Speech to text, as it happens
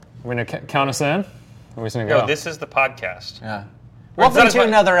We're going to count us in? Or are we just going to go? No, this is the podcast. Yeah. Welcome to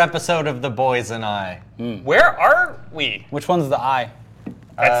another episode of The Boys and I. Where are we? Which one's the I?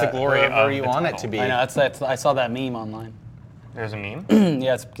 That's the glory wherever of you the want title. it to be. I know, that's I saw that meme online. There's a meme?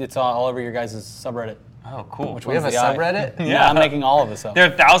 Yeah, it's all over your guys' subreddit. Oh, cool. Which We have a one's the I? subreddit? Yeah, I'm making all of this up. There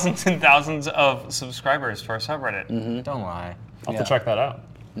are thousands and thousands of subscribers to our subreddit. Don't lie. I'll have to check that out.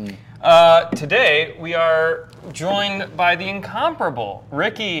 Today, we are joined by the incomparable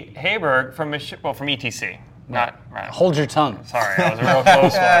Ricky Hayberg from ETC. Not right. Hold your tongue. Sorry, I was a real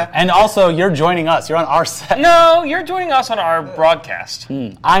close one. And also, you're joining us. You're on our set. No, you're joining us on our broadcast.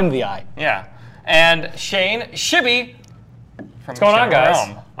 I'm the I. Yeah. And Shane Shibby from What's going on, Machinima guys?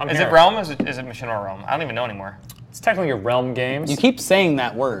 Realm. I'm Is here. it Realm? Is it Machinima Realm? I don't even know anymore. It's technically Realm Games. You keep saying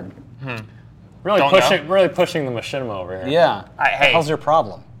that word. really Don't pushing the machinima over here. Yeah. Hey. How's your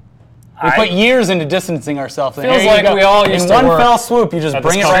problem? We put years into distancing ourselves. and Feels here you like go. we all used in to one work fell swoop, you just at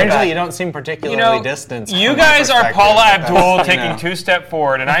bring this it right company. back. You don't seem particularly distant. You from my guys are perspective. Paula Abdul You taking know. 2 steps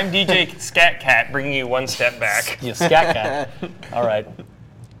forward, and I'm DJ Scat Cat bringing you 1 step back. You scat cat. All right.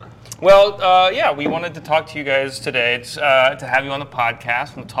 Well, yeah, we wanted to talk to you guys today to have you on the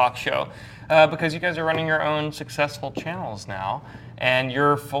podcast, on the talk show, because you guys are running your own successful channels now, and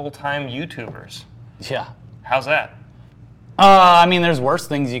you're full-time YouTubers. Yeah. How's that? I mean, there's worse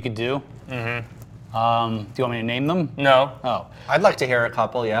things you could do. Mm-hmm. Do you want me to name them? No. Oh. I'd like to hear a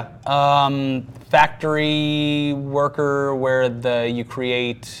couple, yeah. Factory worker where you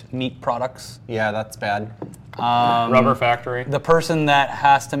create meat products. Yeah, that's bad. Rubber Factory. The person that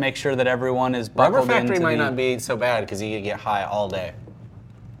has to make sure that everyone is Rubber buckled Factory into might the, not be so bad because you could get high all day.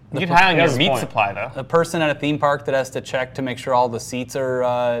 You could hide on your has a meat point. supply, though. the person at a theme park that has to check to make sure all the seats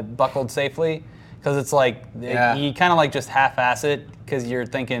are buckled safely. Because it's like, Yeah. you kind of like just half-ass it because you're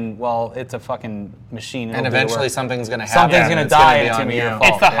thinking, well, it's a fucking machine. It'll And do the eventually work. something's going to happen. Something's gonna and die and be it's on gonna be your you. fault.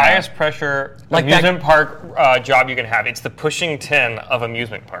 It's the Yeah. highest pressure Like that- amusement park job you can have. It's the pushing 10 of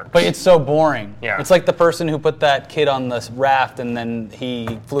amusement parks. But it's so boring. Yeah. It's like the person who put that kid on the raft and then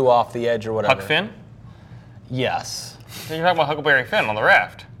he flew off the edge or whatever. Huck Finn? Yes. You're talking about Huckleberry Finn on the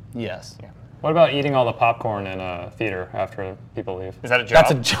raft. Yes. What about eating all the popcorn in a theater after people leave? Is that a job?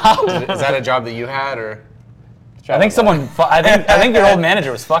 That's a job. Is that a job that you had, or? I think someone. I think your old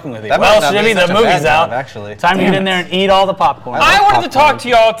manager was fucking with you. That Well, might not be Shibby, such the a movie's bad job, out. actually. Time to get in there and eat all the popcorn. I like wanted to popcorn. talk to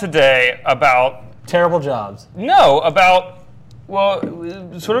y'all today about Terrible jobs.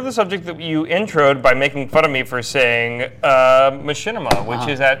 sort of the subject that you introed by making fun of me for saying machinima, which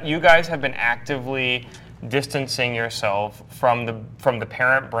is that you guys have been actively distancing yourself from the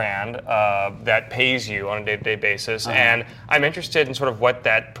parent brand that pays you on a day-to-day basis, and I'm interested in sort of what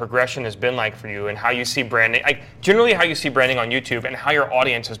that progression has been like for you and how you see branding, generally how you see branding on YouTube and how your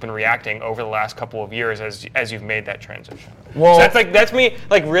audience has been reacting over the last couple of years as you've made that transition. Well- So that's me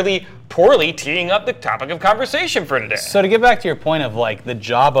really poorly teeing up the topic of conversation for today. So to get back to your point of like the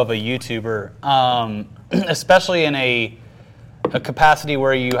job of a YouTuber, especially in a capacity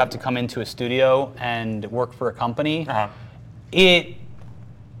where you have to come into a studio and work for a company,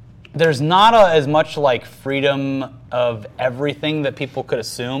 there's not as much like freedom of everything that people could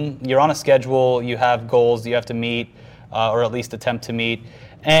assume. You're on a schedule, you have goals you have to meet, or at least attempt to meet,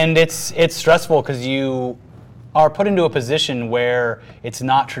 and it's stressful because you are put into a position where it's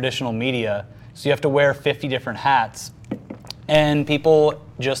not traditional media, so you have to wear 50 different hats. And people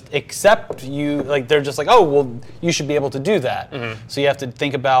just accept you, like they're just like, oh, well, you should be able to do that. So you have to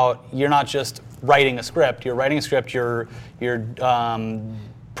think about, you're not just writing a script. You're writing a script. You're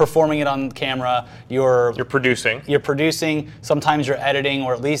performing it on camera. You're producing. You're producing. Sometimes you're editing,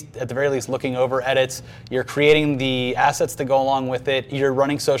 or at the very least, looking over edits. You're creating the assets that go along with it. You're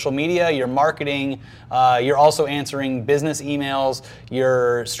running social media. You're marketing. You're also answering business emails.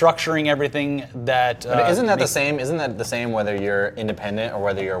 You're structuring everything that. But isn't that the same? Isn't that the same whether you're independent or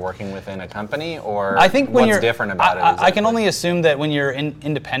whether you're working within a company? Or I think when what's you're different about it? I can only assume that when you're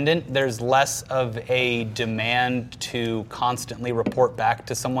independent, there's less of a demand to constantly report back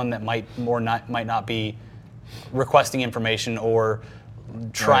to someone that might not be requesting information or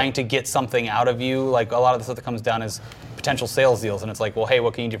trying to get something out of you. Like a lot of the stuff that comes down is potential sales deals, and it's like, well, hey,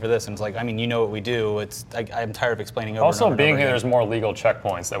 what can you do for this? And it's like, I mean, you know what we do. I'm tired of explaining over Also, and over being and over here, again. there's more legal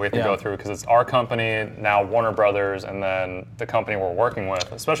checkpoints that we have to go through because it's our company, now Warner Brothers, and then the company we're working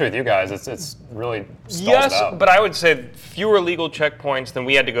with. Especially with you guys, it's really stalled Yes, out. but I would say fewer legal checkpoints than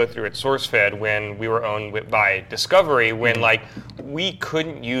we had to go through at SourceFed when we were owned by Discovery, when we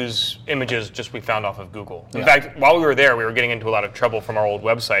couldn't use images just we found off of Google. In fact, while we were there, we were getting into a lot of trouble from our old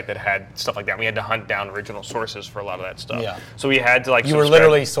website that had stuff like that. We had to hunt down original sources for a lot of that stuff. stuff. Yeah. So we had to like. You were subscribe.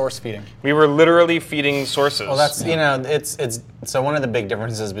 literally source feeding. We were literally feeding sources. Well, that's it's so one of the big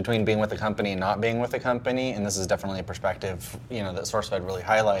differences between being with a company and not being with a company, and this is definitely a perspective that SourceFed really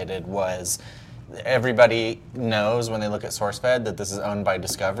highlighted, was everybody knows when they look at SourceFed that this is owned by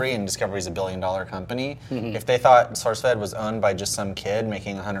Discovery, and Discovery is $1 billion company. Mm-hmm. If they thought SourceFed was owned by just some kid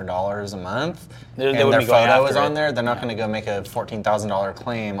making $100 a month, They and would their be going photo after is on it. there, they're not going to go make a $14,000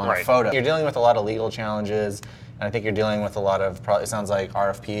 claim on Right. a photo. You're dealing with a lot of legal challenges. And I think you're dealing with a lot of, probably sounds like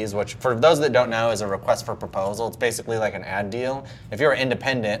RFPs, which for those that don't know is a request for proposal. It's basically like an ad deal. If you're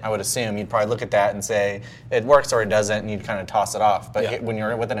independent, I would assume you'd probably look at that and say it works or it doesn't, and you'd kind of toss it off. But when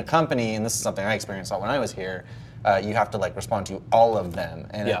you're within a company, and this is something I experienced when I was here, you have to like respond to all of them,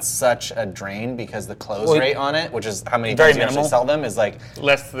 and it's such a drain because the close rate on it, which is how many very times you actually minimal. sell them, is like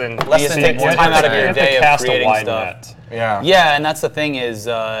less than. less than take more time out of your You have to day of cast a creating wide stuff. net. yeah. And that's the thing is,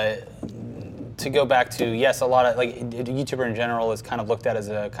 to go back to, yes, a lot of, like, YouTuber in general is kind of looked at as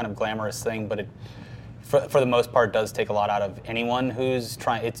a kind of glamorous thing, but it, for the most part, does take a lot out of anyone who's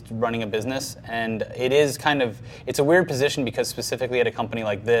it's running a business. And it is kind of, it's a weird position because specifically at a company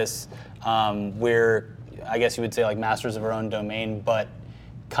like this, we're, I guess you would say, like, masters of our own domain, but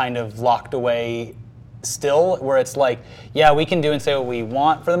kind of locked away still, where it's like, yeah, we can do and say what we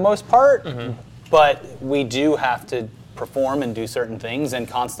want for the most part, but we do have to perform and do certain things and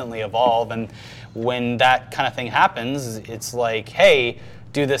constantly evolve. And when that kind of thing happens, it's like, hey,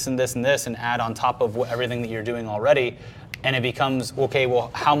 do this and this and this and add on top of everything that you're doing already. And it becomes, okay,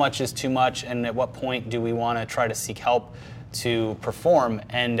 well, how much is too much, and at what point do we want to try to seek help to perform?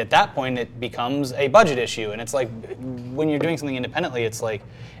 And at that point, it becomes a budget issue. And it's like, when you're doing something independently, it's like,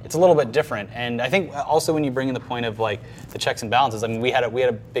 it's a little bit different. And I think also when you bring in the point of like the checks and balances, I mean, we had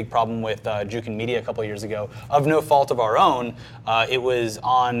a big problem with Jukin Media a couple of years ago, of no fault of our own. It was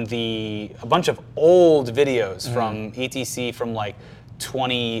on a bunch of old videos from ETC from like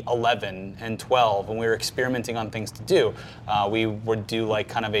 2011 and 12, when we were experimenting on things to do. We would do like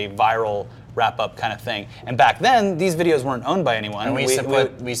kind of a viral wrap-up kind of thing. And back then, these videos weren't owned by anyone. And we used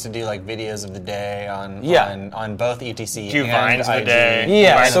to do like videos of the day on both ETC Do and Vines of the IG. day.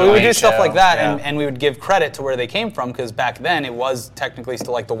 Yeah, Vines so of we the would do Night stuff Show. like that, Yeah. and we would give credit to where they came from, because back then it was technically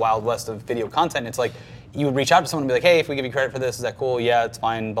still like the Wild West of video content. It's like, you would reach out to someone and be like, hey, if we give you credit for this, is that cool? Yeah, it's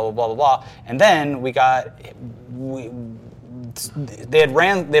fine, blah, blah, blah, blah, blah. And then they'd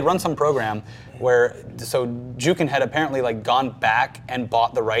run some program where, so Jukin had apparently like gone back and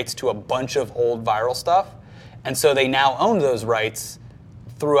bought the rights to a bunch of old viral stuff, and so they now owned those rights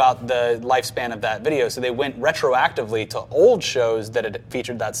throughout the lifespan of that video. So they went retroactively to old shows that had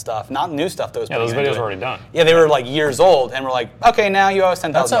featured that stuff, not new stuff that was. Yeah, those putting into videos it. were already done. Yeah, they were like years old, and we're like, okay, now you owe us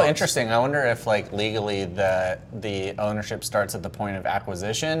 $10,000. That's so interesting. I wonder if, like, legally the ownership starts at the point of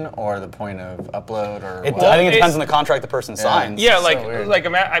acquisition or the point of upload, or what? I think it depends it's- on the contract the person signs. Yeah, So like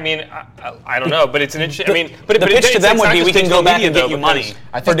weird. I mean, I don't know, but it's an interesting. I mean, but the pitch to them would be, we can go back and get you money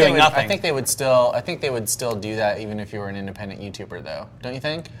for doing nothing. I think they would still do that even if you were an independent YouTuber, though. Don't you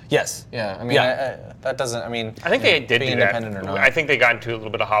think? Yes. Yeah. I mean, that doesn't. I mean, I think they did being do that. independent or not. I think they got into a little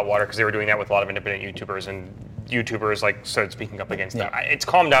bit of hot water because they were doing that with a lot of independent YouTubers, and YouTubers like started speaking up against that. It's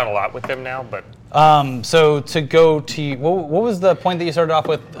calmed down a lot with them now, but So to go to, what was the point that you started off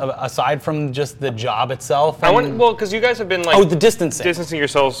with, aside from just the job itself? because you guys have been like the distancing. distancing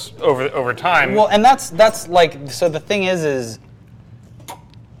yourselves over time. Well, and that's like, so the thing is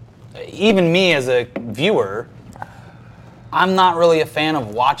even me as a viewer, I'm not really a fan of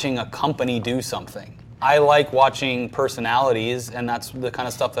watching a company do something. I like watching personalities, and that's the kind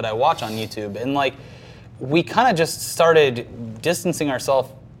of stuff that I watch on YouTube. And like, we kind of just started distancing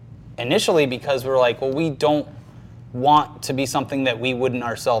ourselves initially because we were like, well, we don't want to be something that we wouldn't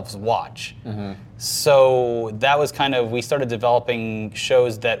ourselves watch. So that was kind of, we started developing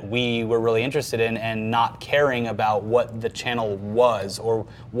shows that we were really interested in and not caring about what the channel was or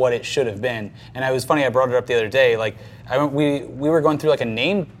what it should have been. And it was funny, I brought it up the other day, like we were going through like a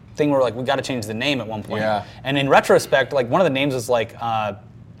name thing where like we got to change the name at one point. Yeah. And in retrospect, like one of the names was like oh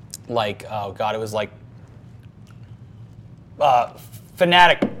god, it was like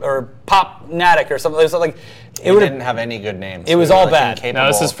Fanatic or Popnatic or something. It was like, It didn't have any good names. It was We were, all like, bad. incapable. Now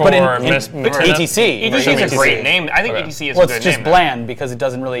this is for But in McKenna? ETC. ETC is a ETC. great name. I think Okay. ETC is Well, a good it's just name. bland because it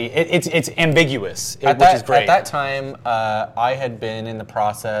doesn't really. It's ambiguous, At which is great. At that time, I had been in the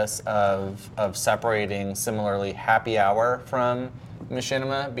process of separating similarly Happy Hour from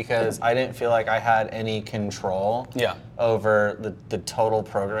Machinima because I didn't feel like I had any control over the total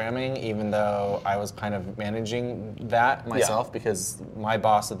programming, even though I was kind of managing that myself because my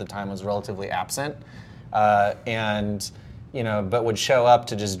boss at the time was relatively absent. And but would show up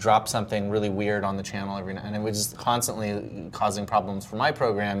to just drop something really weird on the channel every night, and it was just constantly causing problems for my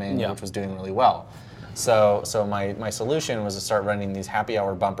programming, which was doing really well. So my solution was to start running these happy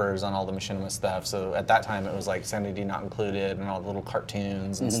hour bumpers on all the Machinima stuff. So at that time it was like Sanity Not Included and all the little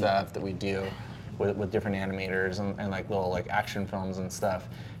cartoons and stuff that we do with different animators and like little like action films and stuff.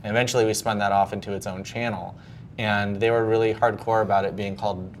 And eventually we spun that off into its own channel. And they were really hardcore about it being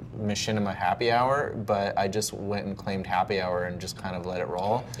called Machinima Happy Hour, but I just went and claimed Happy Hour and just kind of let it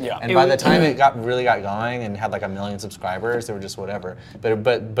roll. Yeah. And by the time it really got going and had like 1 million subscribers, they were just whatever.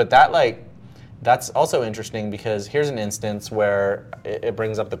 But that like, that's also interesting because here's an instance where it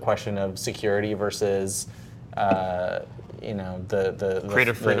brings up the question of security versus, the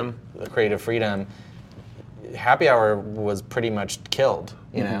Creative freedom. The creative freedom. Happy Hour was pretty much killed,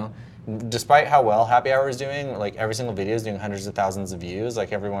 you know? Despite how well Happy Hour is doing, like every single video is doing hundreds of thousands of views,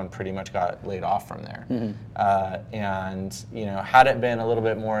 like everyone pretty much got laid off from there. And, had it been a little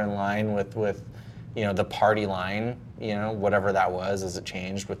bit more in line with the party line, whatever that was as it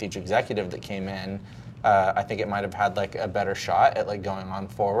changed with each executive that came in, I think it might have had like a better shot at like going on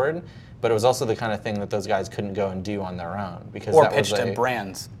forward. But it was also the kind of thing that those guys couldn't go and do on their own because Or that pitched was to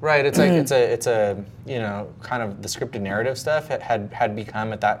brands. Right. It's like it's a kind of the scripted narrative stuff had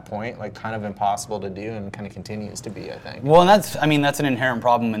become at that point like kind of impossible to do and kind of continues to be, I think. Well, and that's an inherent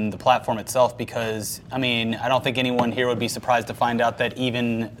problem in the platform itself because I don't think anyone here would be surprised to find out that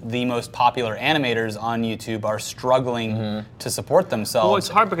even the most popular animators on YouTube are struggling to support themselves. Well, it's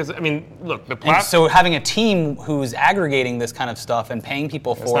hard because look, the And platform. so having a team who's aggregating this kind of stuff and paying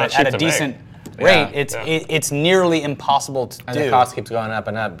people for not it cheap at a to decent Yeah. rate, it's nearly impossible to And do. the cost keeps going up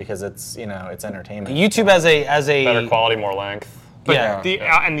and up because it's it's entertainment. YouTube as a Better quality, more length. But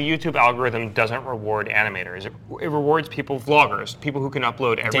Yeah. and the YouTube algorithm doesn't reward animators. It rewards vloggers, people who can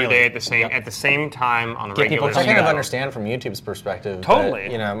upload every Daily. day at the same time on a Get people regular Which I kind of schedule. understand from YouTube's perspective. Totally.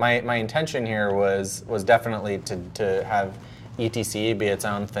 But, my intention here was definitely to have ETC be its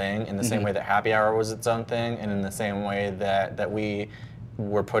own thing in the same way that Happy Hour was its own thing, and in the same way that we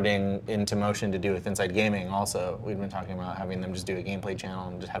were putting into motion to do with Inside Gaming also. We'd been talking about having them just do a gameplay channel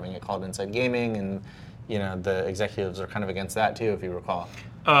and just having it called Inside Gaming, and the executives are kind of against that too, if you recall.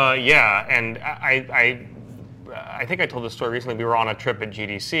 Yeah, and I think I told this story recently. We were on a trip at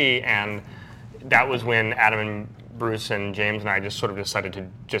GDC, and that was when Adam and Bruce and James and I just sort of decided to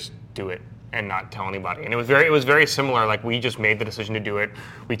just do it and not tell anybody. And it was very similar. Like we just made the decision to do it.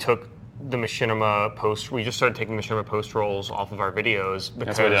 We took the Machinima post. We just started taking Machinima post rolls off of our videos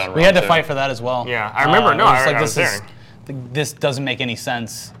because That's what we did on We had to Raw, too. fight for that as well. Yeah, I remember. No, it was I like, was there. This doesn't make any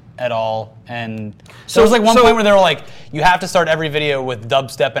sense at all. And so there was like one point where they were like, you have to start every video with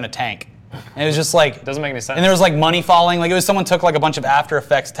dubstep and a tank. And it was just like, Doesn't make any sense. and there was like money falling. Like it was someone took like a bunch of After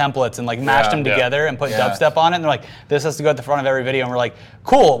Effects templates and like mashed them yeah. together and put Yeah. dubstep on it. And they're like, this has to go at the front of every video. And we're like,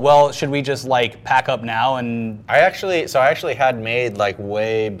 cool. Well, should we just like pack up now and I actually had made like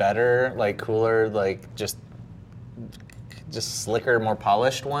way better, like cooler, like just slicker, more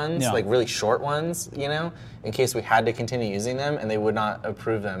polished ones, Yeah. like really short ones, in case we had to continue using them, and they would not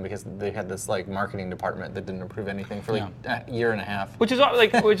approve them because they had this like marketing department that didn't approve anything for like a year and a half. Which is all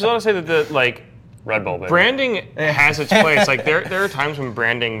to say that the Red Bull, baby. branding has its place. Like there are times when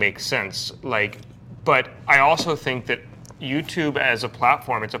branding makes sense. But I also think that YouTube as a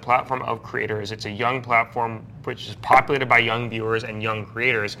platform, it's a platform of creators. It's a young platform which is populated by young viewers and young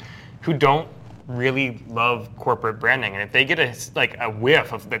creators who don't really love corporate branding. And if they get a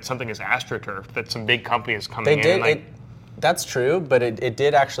whiff of that something is AstroTurf, that some big company is coming in. That's true, but it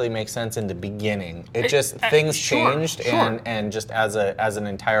did actually make sense in the beginning. Things sure, changed, sure. and just as an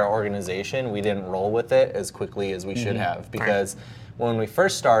entire organization, we didn't roll with it as quickly as we should have because when we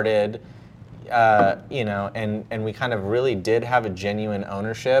first started, and we kind of really did have a genuine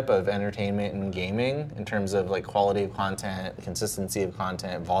ownership of entertainment and gaming in terms of like quality of content, consistency of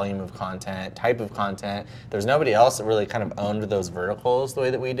content, volume of content, type of content. There's nobody else that really kind of owned those verticals the way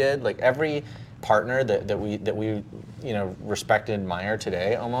that we did. Like every partner that we respect and admire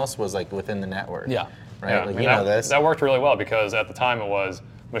today almost was like within the network. Yeah. Right. Yeah, Like that, this. That worked really well because at the time it was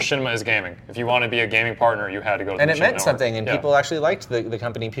Machinima is gaming. If you want to be a gaming partner, you had to go to the And it Machinima meant network. something, and Yeah. people actually liked the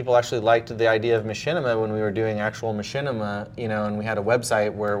company. People actually liked the idea of Machinima when we were doing actual Machinima, and we had a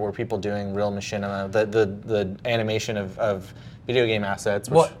website where people doing real Machinima, the animation of video game assets,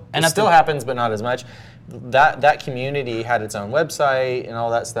 which and it at still the- happens, but not as much. That community had its own website and all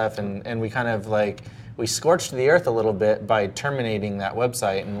that stuff, and we kind of like, we scorched the earth a little bit by terminating that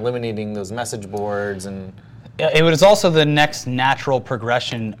website and eliminating those message boards and... It was also the next natural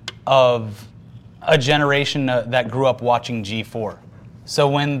progression of a generation that grew up watching G4. So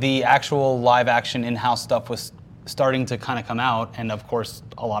when the actual live action in-house stuff was starting to kind of come out, and of course,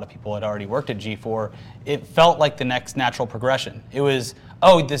 a lot of people had already worked at G4, it felt like the next natural progression. It was,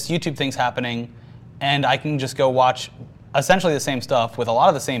 oh, this YouTube thing's happening, and I can just go watch essentially the same stuff with a lot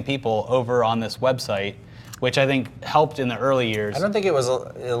of the same people over on this website, which I think helped in the early years. I don't think it was.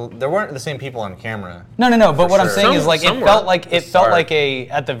 There weren't the same people on camera. No. But what I'm saying is, like, Some it felt start. like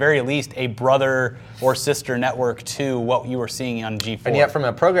at the very least, a brother or sister network to what you were seeing on G4. And yet, from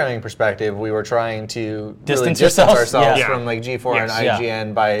a programming perspective, we were trying to Distance really yourselves? ourselves Yeah. from like G4 Yes. and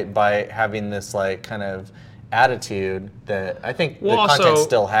IGN by having this like kind of attitude that I think the Well, content also-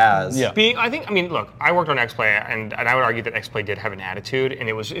 still has. Yeah. Look, I worked on X-Play, and I would argue that X-Play did have an attitude, and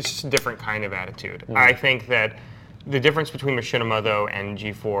it's just a different kind of attitude. I think that the difference between Machinima, though, and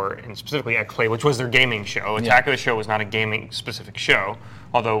G4, and specifically X-Play, which was their gaming show, Attack of the Show was not a gaming-specific show,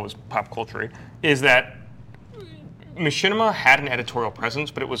 although it was pop culture, is that Machinima had an editorial presence,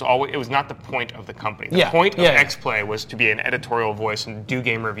 but it was not the point of the company. The point of X-Play was to be an editorial voice and do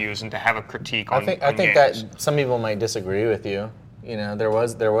game reviews and to have a critique on I think games. that some people might disagree with you. You know, there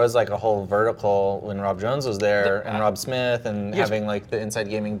was like a whole vertical when Rob Jones was there and Rob Smith and Yes. having like the Inside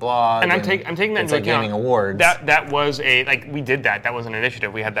Gaming blog. And I'm taking that into Inside account. Gaming Awards. That was we did that. That was an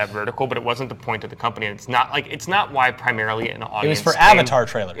initiative. We had that vertical, but it wasn't the point of the company. And it's not why primarily an audience. It was for came. Avatar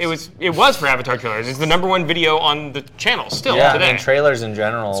trailers. It was for Avatar trailers. It's the #1 video on the channel still Yeah, today. I mean trailers in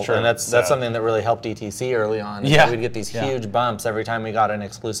general, true. and that's something that really helped ETC early on. Yeah. We'd get these huge bumps every time we got an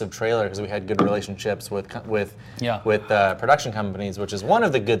exclusive trailer because we had good relationships with production companies, which is one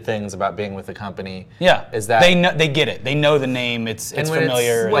of the good things about being with the company. Yeah, is that they get it. They know the name. It's and when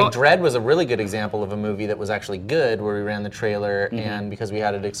familiar. like Dread was a really good example of a movie that was actually good, where we ran the trailer, and because we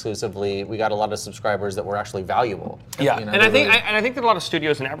had it exclusively, we got a lot of subscribers that were actually valuable. Yeah. You know, And I they think that a lot of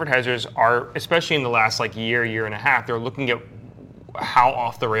studios and advertisers are, especially in the last year and a half, they're looking at how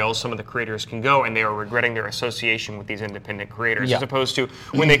off the rails some of the creators can go, and they are regretting their association with these independent creators, Yeah. as opposed to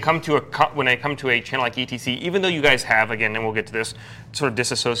when they come to a channel like ETC. Even though you guys have, again, and we'll get to this, sort of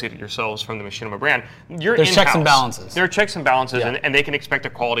disassociated yourselves from the Machinima brand, you're There's checks in-house. and balances. There are checks and balances, Yeah. and they can expect a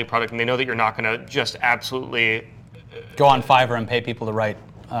quality product, and they know that you're not going to just absolutely. Go on Fiverr and pay people to write.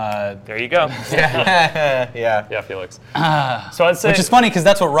 There you go. yeah. Felix. So I'd say, Which is funny because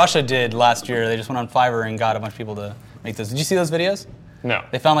that's what Russia did last year. They just went on Fiverr and got a bunch of people to make those. Did you see those videos? no.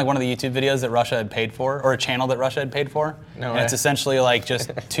 They found one of the YouTube videos that Russia had paid for, or a channel that Russia had paid for. No and way. it's essentially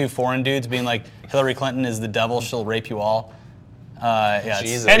just two foreign dudes being like, Hillary Clinton is the devil, she'll rape you all. It's-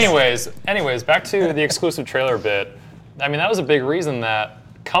 Jesus. Anyways, back to the exclusive trailer bit. I mean, that was a big reason that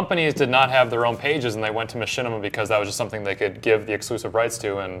companies did not have their own pages, and they went to Machinima because that was just something they could give the exclusive rights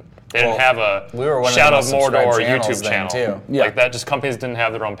to, and they didn't have a we were one of the Shadow of most subscribed Mordor channels YouTube then, channel. too. Yeah. Like that, just companies didn't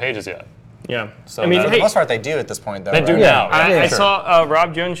have their own pages yet. Yeah. So I mean, that- For hey, the most part, they do at this point, though. They do right? now. I Sure. saw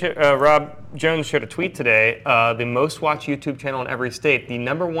Rob Jones shared a tweet today. The most watched YouTube channel in every state. The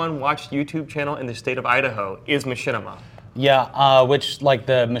 #1 watched YouTube channel in the state of Idaho is Machinima. Yeah, which the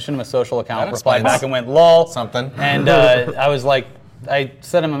Machinima social account That replied explains back and went, lol. something. And I was like, I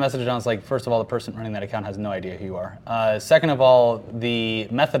sent him a message and I was like, first of all, the person running that account has no idea who you are. Second of all, the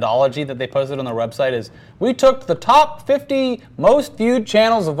methodology that they posted on their website is, we took the top 50 most viewed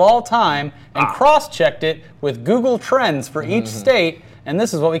channels of all time and cross-checked it with Google Trends for each state, and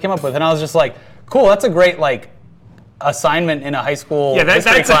this is what we came up with. And I was just like, cool, that's a great assignment in a high school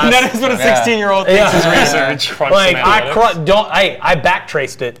history class. that is what a 16-year-old thinks is research. Crunch some analytics. I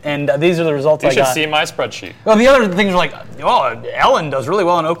backtraced it, and these are the results You I should got. see my spreadsheet. Well, the other things are like, oh, Ellen does really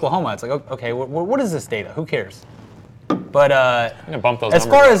well in Oklahoma. It's like, okay, what is this data? Who cares? But I'm gonna bump those as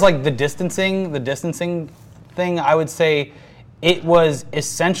numbers far up. as the distancing thing, I would say it was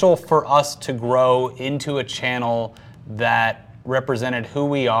essential for us to grow into a channel that represented who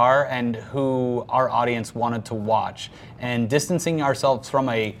we are and who our audience wanted to watch. And distancing ourselves from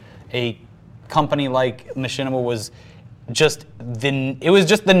a company like Machinima was just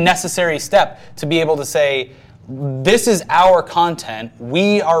the necessary step to be able to say, this is our content,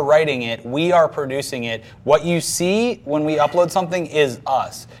 we are writing it, we are producing it. What you see when we upload something is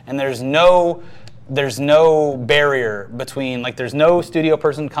us. And there's no barrier between, there's no studio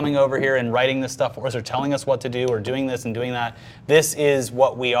person coming over here and writing this stuff for us or telling us what to do or doing this and doing that. This is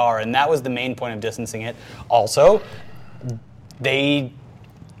what we are, and that was the main point of distancing it. Also, they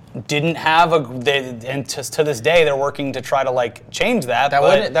didn't have and to this day they're working to try to change that. That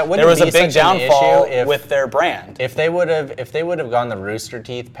wouldn't there was a be big such an downfall issue with their brand. If they would have gone the Rooster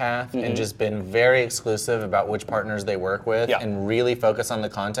Teeth path and just been very exclusive about which partners they work with and really focus on the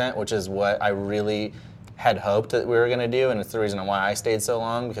content, which is what I really had hoped that we were going to do, and it's the reason why I stayed so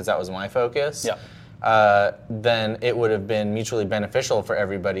long, because that was my focus. Yeah. then it would have been mutually beneficial for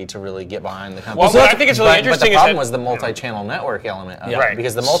everybody to really get behind the company. Well, what I think it's really interesting but the is problem that- was the multi-channel network element of it. Right.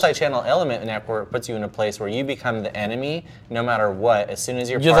 Because the multi-channel element network puts you in a place where you become the enemy no matter what. As soon as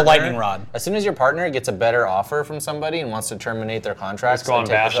You're the lightning rod. As soon as your partner gets a better offer from somebody and wants to terminate their contracts, Just go and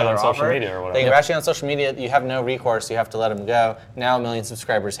take bash this it on other social offer, media or whatever. They can bash you on social media. You have no recourse. You have to let them go. Now 1 million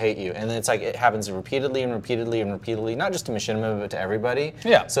subscribers hate you, and then it's like it happens repeatedly and repeatedly and repeatedly, not just to Machinima but to everybody.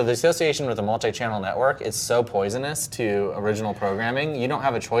 Yeah. So the association with a multi-channel network is so poisonous to original programming. You don't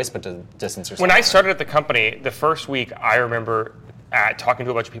have a choice but to distance yourself. When I started at the company, the first week, I remember talking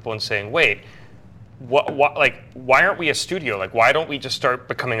to a bunch of people and saying, "Wait, why aren't we a studio? Like, why don't we just start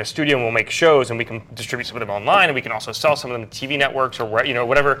becoming a studio and we'll make shows and we can distribute some of them online and we can also sell some of them to TV networks or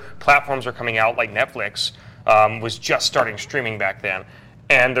whatever platforms are coming out, like Netflix was just starting streaming back then."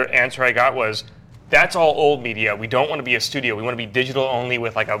 And the answer I got was, "That's all old media. We don't want to be a studio. We want to be digital only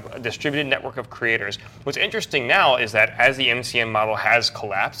with like a distributed network of creators." What's interesting now is that as the MCN model has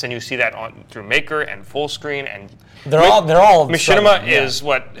collapsed, and you see that through Maker and Fullscreen, and They're all Machinima yeah. is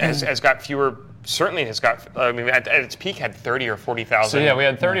what has got fewer. Certainly has got. I mean, at its peak had 30 or 40,000. So yeah, we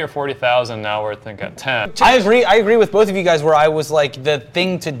had 30 or 40,000. Now we're thinking at 10. I agree with both of you guys where I was like, the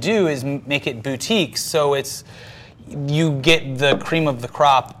thing to do is make it boutique, so you get the cream of the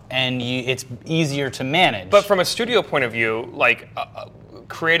crop and it's easier to manage. But from a studio point of view, like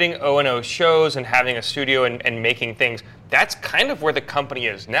creating O&O shows and having a studio and making things, that's kind of where the company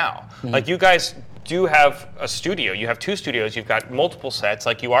is now. Like you guys do have a studio. You have 2 studios. You've got multiple sets.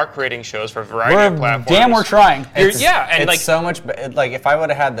 Like you are creating shows for a variety of platforms. We're trying. It's like so much. Like if I would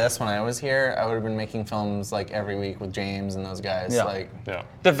have had this when I was here, I would have been making films like every week with James and those guys. Yeah. Like, Yeah.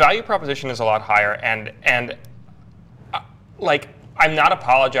 the value proposition is a lot higher, and like I'm not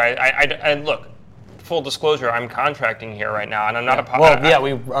apologizing. And look, full disclosure, I'm contracting here right now, and I'm not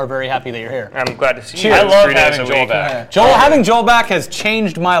we are very happy that you're here. I'm glad to see you. Cheers. I love 3 days having a Joel week. back. Having Joel back has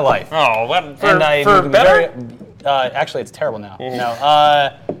changed my life. Oh, well, for I'm better. Actually, it's terrible now. No,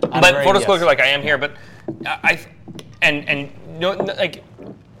 But full disclosure, like I am here, but like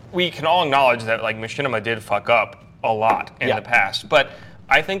we can all acknowledge that like Machinima did fuck up a lot in the past, but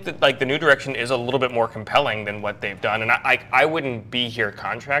I think that like the new direction is a little bit more compelling than what they've done, and I wouldn't be here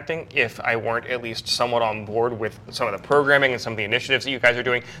contracting if I weren't at least somewhat on board with some of the programming and some of the initiatives that you guys are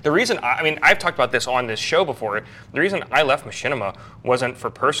doing. The reason, I mean, I've talked about this on this show before. The reason I left Machinima wasn't for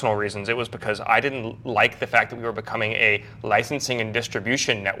personal reasons. It was because I didn't like the fact that we were becoming a licensing and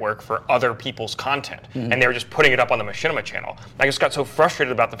distribution network for other people's content, and they were just putting it up on the Machinima channel. I just got so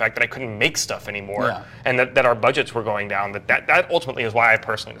frustrated about the fact that I couldn't make stuff anymore, and that our budgets were going down. That ultimately is why I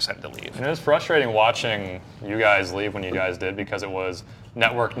personally decided to leave. And it was frustrating watching you guys leave when you guys did, because it was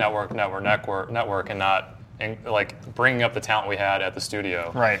network, and not like bringing up the talent we had at the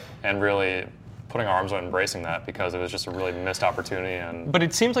studio, Right. And really putting our arms out and embracing that, because it was just a really missed opportunity. And But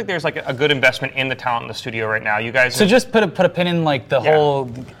it seems like there's like a good investment in the talent in the studio right now. You guys. So just put a pin in like the whole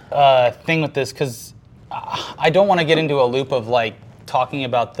thing with this, because I don't want to get into a loop of like talking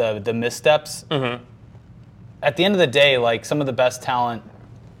about the missteps. At the end of the day, like some of the best talent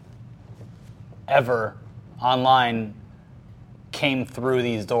ever online came through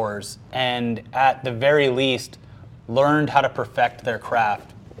these doors, and at the very least learned how to perfect their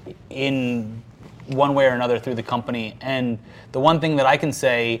craft in one way or another through the company. And the one thing that I can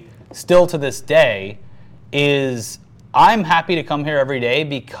say still to this day is I'm happy to come here every day,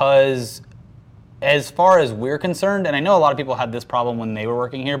 because as far as we're concerned, and I know a lot of people had this problem when they were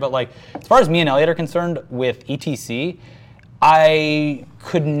working here, but like as far as me and Elliot are concerned with ETC, I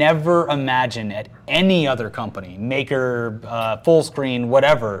could never imagine at any other company, Maker, Fullscreen,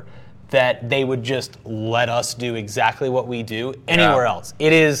 whatever, that they would just let us do exactly what we do anywhere else.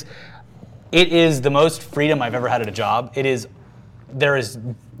 It is the most freedom I've ever had at a job. There is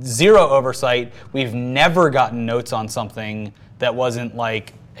zero oversight. We've never gotten notes on something that wasn't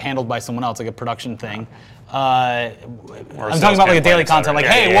like handled by someone else, like a production thing. I'm talking about like a daily content, like,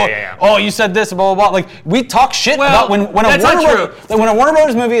 oh, you said this, blah, blah, blah. Like, we talk shit about when a Warner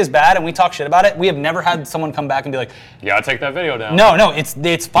Brothers movie is bad and we talk shit about it, we have never had someone come back and be like, you gotta take that video down. No,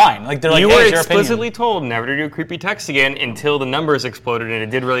 it's fine. Like, they're like, you hey, were it's your explicitly opinion. told never to do creepy text again until the numbers exploded, and it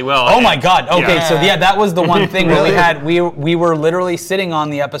did really well. Oh my God. Okay, so that was the one thing where we were literally sitting on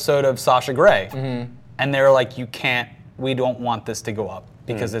the episode of Sasha Grey, and they were like, we don't want this to go up,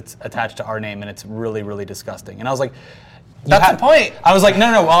 because it's attached to our name and it's really, really disgusting. And I was like, that's the point. I was like, no.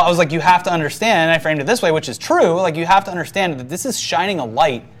 Well, I was like, you have to understand, and I framed it this way, which is true. Like, you have to understand that this is shining a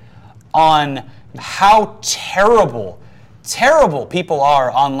light on how terrible people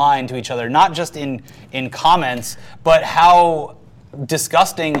are online to each other, not just in comments, but how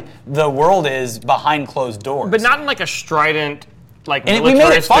disgusting the world is behind closed doors. But not in like a strident, like and we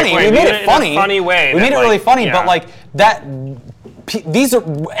made it funny. Way. We made it funny. In a funny way. We made it really funny, yeah. but like that. These are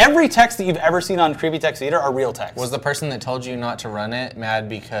every text that you've ever seen on Creepy Text Theater are real texts. Was the person that told you not to run it mad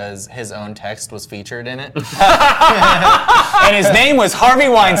because his own text was featured in it? And his name was Harvey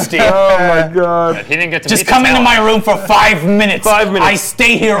Weinstein. Oh my God! He didn't get to Just meet come the into talent. my room for 5 minutes. 5 minutes. I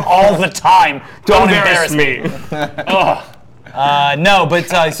stay here all the time. Don't embarrass me. No, but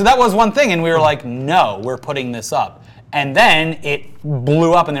so that was one thing, and we were like, no, we're putting this up. And then it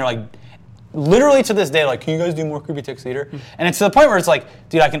blew up, and they're like, literally to this day, like, can you guys do more Creepy Text Theater? And it's to the point where it's like,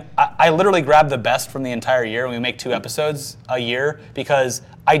 dude, I literally grab the best from the entire year, and we make 2 episodes a year because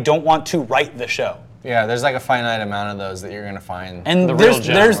I don't want to write the show. Yeah, there's like a finite amount of those that you're gonna find. And The real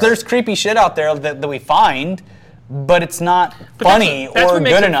gem, there's creepy shit out there that we find, but it's not funny That's or what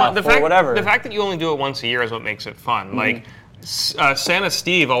makes good it enough fun. or whatever. The fact that you only do it once a year is what makes it fun. Like, Santa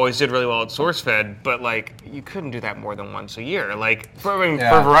Steve always did really well at SourceFed, but like you couldn't do that more than once a year. Like for a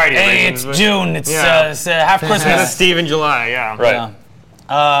variety of Hey, reasons. it's June. It's Yeah. half Santa Christmas. Steve in July, yeah. Right. Yeah.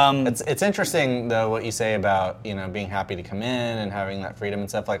 It's interesting though what you say about being happy to come in and having that freedom and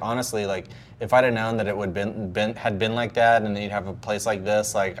stuff. Like honestly, like if I'd have known that it would had been like that and that you'd have a place like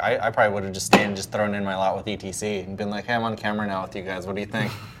this, like I probably would have just stayed and just thrown in my lot with ETC and been like, hey, I'm on camera now with you guys. What do you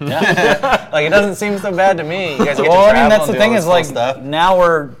think? Like it doesn't seem so bad to me. You guys get to Well, I travel mean, that's and the do all thing this is cool like stuff. now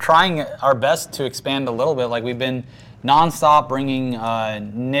we're trying our best to expand a little bit. Like we've been nonstop bringing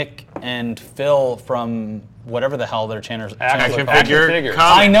Nick and Phil from whatever the hell their channels Action are called. figure figures.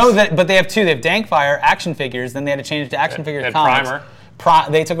 comics. I know that, but they have 2. They have Dankfire action figures. Then they had to change it to action figure and comics.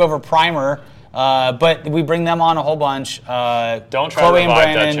 Primer. They took over Primer, but we bring them on a whole bunch. Don't try Chloe to and revive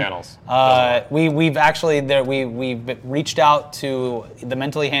dead Brandon. channels. Doesn't work. We've actually we've reached out to the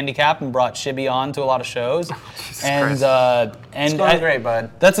mentally handicapped and brought Shibby on to a lot of shows. And It's going great, bud.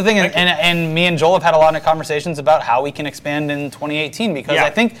 That's the thing, and me and Joel have had a lot of conversations about how we can expand in 2018 because Yeah.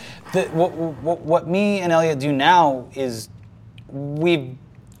 I think that what me and Elliot do now is we've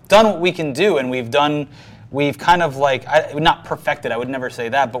done what we can do, and we've kind of like not perfected. I would never say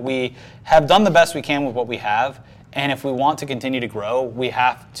that, but we have done the best we can with what we have. And if we want to continue to grow, we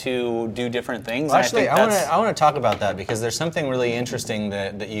have to do different things. Well, and actually, I think I want to talk about that because there's something really interesting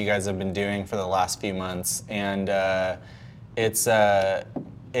that you guys have been doing for the last few months, and it's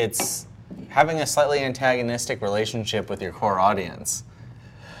having a slightly antagonistic relationship with your core audience.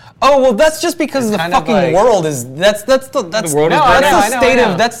 Oh well, that's just because the kind of fucking like- world is that's world is that's broken. I know, I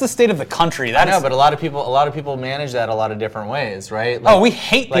know. That's the state of the country. I know, but a lot of people manage that a lot of different ways, right? Oh, we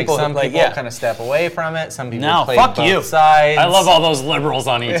hate like people who- some like, people yeah. kind of step away from it. Some people No, play fuck both you. sides. I love all those liberals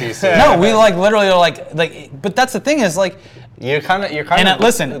on ETC. No, we like literally are like. But that's the thing is like. You're kind And, of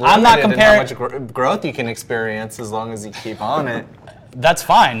listen, I'm not limited in comparing- how much growth you can experience as long as you keep on it. That's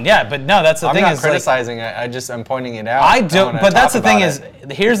fine, yeah, but no, that's the I'm thing not is like, criticizing it. I'm pointing it out. I do, wanna but that's talk the thing about is,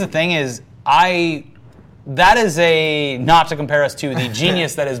 it. here's the thing is, that is a, not to compare us to the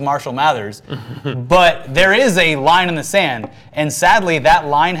genius that is Marshall Mathers, but there is a line in the sand, and sadly that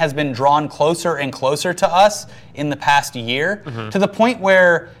line has been drawn closer and closer to us in the past year, to the point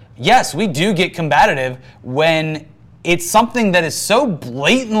where, yes, we do get combative when it's something that is so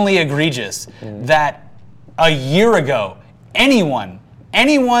blatantly egregious that a year ago, anyone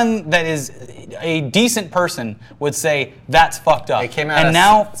that is a decent person would say that's fucked up. It came out and us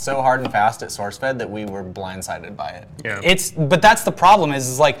now so hard and fast at SourceFed that we were blindsided by it. Yeah. but that's the problem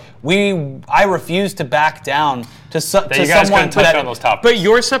is like I refuse to back down to That you guys someone couldn't touch that on those topics. But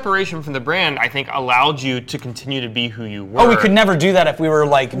your separation from the brand, I think, allowed you to continue to be who you were. Oh, we could never do that if we were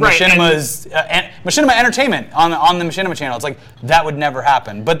like Right, Machinima's Machinima Entertainment on the Machinima channel. It's like that would never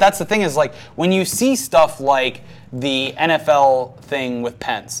happen. But that's the thing is like when you see stuff like the NFL thing with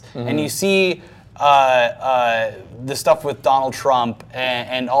Pence, and you see the stuff with Donald Trump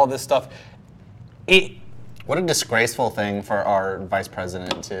and all this stuff, What a disgraceful thing for our vice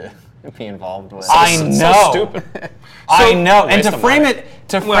president to be involved with. I So know. stupid. I know, and waste to of frame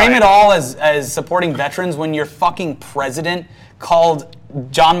money. it all as supporting veterans when your fucking president called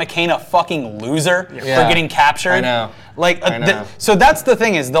John McCain a fucking loser for getting captured. I know. Like, I know. so that's the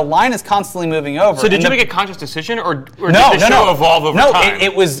thing is the line is constantly moving over. So did and you the- make a conscious decision, or did No, the no, show no. evolve over no, time?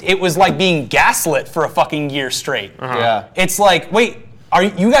 it was like being gaslit for a fucking year straight. Yeah. It's like, wait,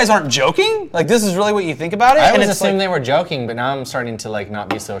 you guys aren't joking? Like this is really what you think about it? I And always it's assumed like- they were joking, but now I'm starting to like not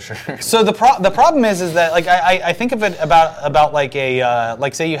be so sure. So the problem is that like I think of it about like a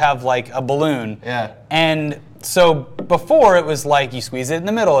like say you have like a balloon, Yeah. and So before it was like you squeeze it in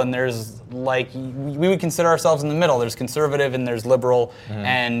the middle, and there's like we would consider ourselves in the middle. There's conservative and there's liberal,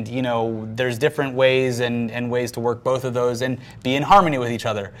 and there's different ways and ways to work both of those and be in harmony with each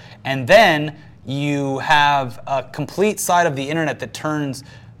other. And then you have a complete side of the internet that turns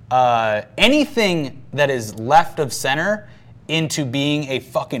anything that is left of center into being a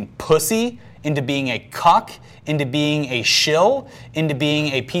fucking pussy, into being a cuck, into being a shill, into being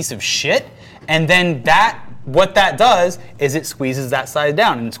a piece of shit. And then what that does is it squeezes that side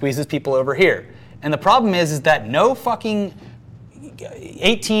down and it squeezes people over here. And the problem is that no fucking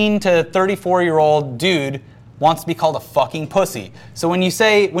 18 to 34-year-old dude wants to be called a fucking pussy. So when you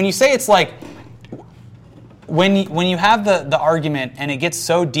say it's like, when you have the argument and it gets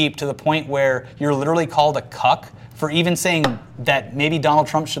so deep to the point where you're literally called a cuck for even saying that maybe Donald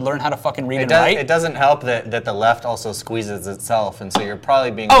Trump should learn how to fucking read and write. It doesn't help that the left also squeezes itself, and so you're probably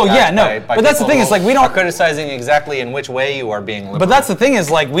being by but that's the thing, is like we don't are criticizing exactly in which way you are being liberal. But that's the thing,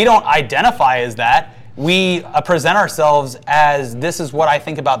 is like we don't identify as that. We present ourselves as, this is what I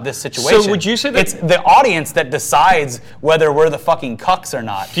think about this situation. So would you say that it's the audience that decides whether we're the fucking cucks or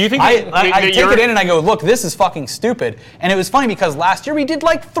not? Do you think I take it in and I go, look, this is fucking stupid. And it was funny because last year we did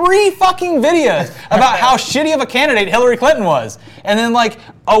like 3 fucking videos about how shitty of a candidate Hillary Clinton was. And then like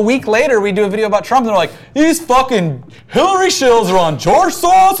a week later we do a video about Trump and they're like, these fucking Hillary shills are on George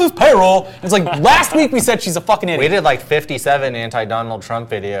Soros' payroll. And it's like, last week we said she's a fucking idiot. We did like 57 anti-Donald Trump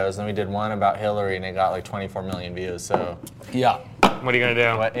videos, and we did one about Hillary, and it got like 24 million views. So yeah, what are you gonna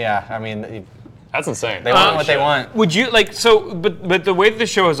do? Yeah, I mean, that's insane. They want what they want. Would you like so? But the way that the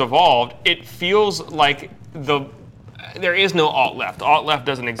show has evolved, it feels like there is no alt left. Alt left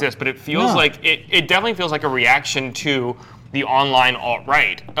doesn't exist, but it feels like it definitely feels like a reaction to the online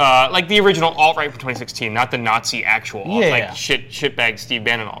alt-right, like the original alt-right from 2016, not the Nazi actual alt, shitbag Steve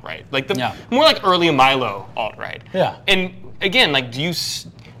Bannon alt-right, like more like early Milo alt-right. Yeah. And again, like, do you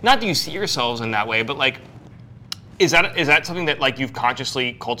see yourselves in that way, but like, is that something that like you've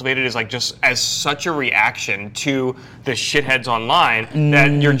consciously cultivated as like just as such a reaction to the shitheads online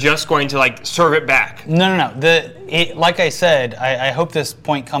that you're just going to like serve it back? No. Like I said, I hope this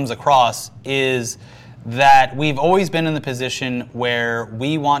point comes across, is that we've always been in the position where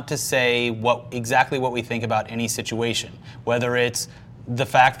we want to say exactly what we think about any situation, whether it's the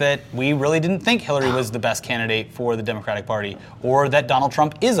fact that we really didn't think Hillary was the best candidate for the Democratic Party, or that Donald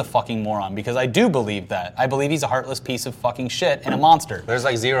Trump is a fucking moron, because I do believe that. I believe he's a heartless piece of fucking shit and a monster. There's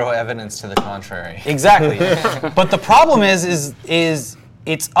like zero evidence to the contrary. Exactly. But the problem is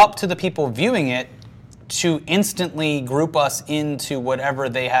it's up to the people viewing it to instantly group us into whatever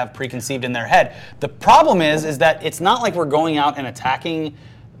they have preconceived in their head. The problem is that it's not like we're going out and attacking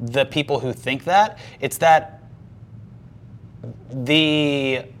the people who think that. It's that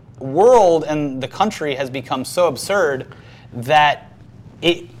the world and the country has become so absurd that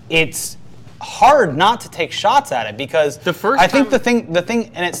it's hard not to take shots at it, because the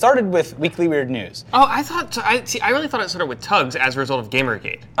thing, and it started with Weekly Weird News. Oh, I really thought it started with Tugs as a result of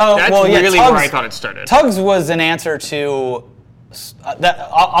Gamergate. Oh, that's really where I thought it started. Tugs was an answer to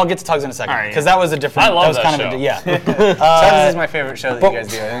I'll get to Tugs in a second, because that was a different. I love that that was show. Tugs is my favorite show that you guys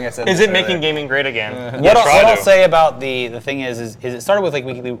do. I think I said. Is it making gaming great again? What I'll say about the thing is it started with like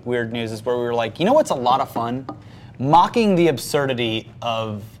Weekly Weird News, is where we were like, you know what's a lot of fun? Mocking the absurdity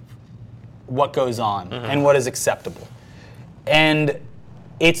of what goes on and what is acceptable. And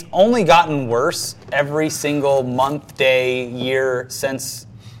it's only gotten worse every single month, day, year since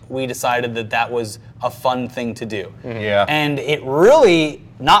we decided that was a fun thing to do. Yeah. And it really,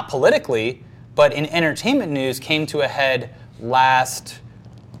 not politically, but in entertainment news, came to a head last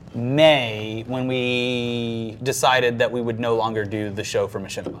May when we decided that we would no longer do the show for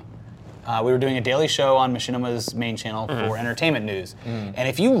Machinima. We were doing a daily show on Machinima's main channel for entertainment news. And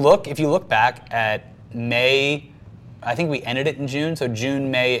if you look back at May, I think we ended it in June, so June,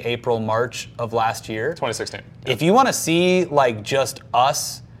 May, April, March of last year. 2016. If you want to see like just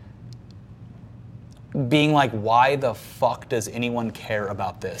us being like, why the fuck does anyone care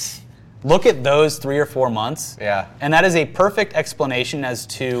about this? Look at those 3 or 4 months. Yeah. And that is a perfect explanation as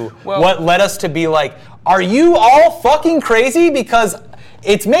to what led us to be like, are you all fucking crazy? Because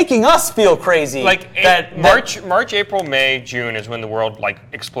it's making us feel crazy. Like March, April, May, June is when the world like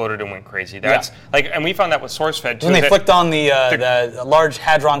exploded and went crazy. That's like, and we found that with SourceFed too. When they flicked on the Large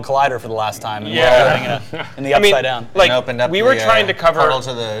Hadron Collider for the last time, and we're all living in the upside down. Like, and opened up we were trying to cover portal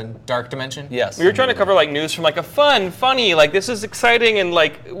to the dark dimension. Yes, we were trying to cover like news from like a funny, like this is exciting, and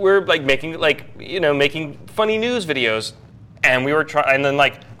like we're like making funny news videos, and we were trying, and then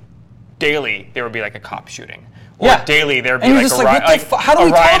like daily there would be like a cop shooting, Yeah. daily there'd be And you're like just a like, riot. what the how do a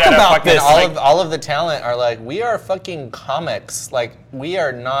we riot talk at a about fucking, this? like, All of the talent are like, we are fucking comics. Like, we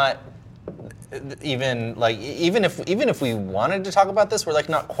are not even if we wanted to talk about this, we're like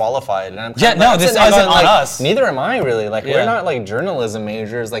not qualified. And I'm Yeah, no, this isn't on us. Neither am I really. Like, Yeah. we're not like journalism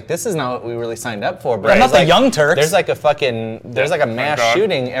majors. Like, this is not what we really signed up for. But Right. it's Not the like, Young Turks. There's like a mass God.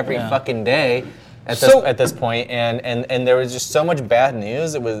 shooting every fucking day at this point, and there was just so much bad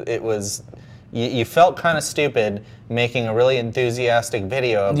news. It was. You felt kind of stupid making a really enthusiastic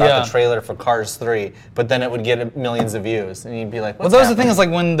video about the trailer for Cars 3, but then it would get millions of views, and you'd be like, "What's Well, that was the happening?" thing is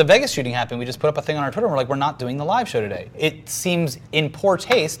like when the Vegas shooting happened, we just put up a thing on our Twitter and we're like, we're not doing the live show today. It seems in poor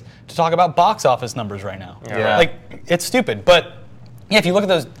taste to talk about box office numbers right now. Yeah. Like, it's stupid. But yeah, if you look at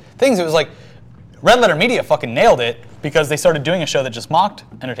those things, it was like Red Letter Media fucking nailed it because they started doing a show that just mocked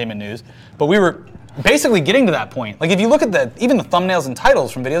entertainment news. But we were basically getting to that point. Like, if you look at even the thumbnails and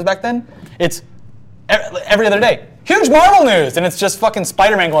titles from videos back then, it's every other day. Huge Marvel news, and it's just fucking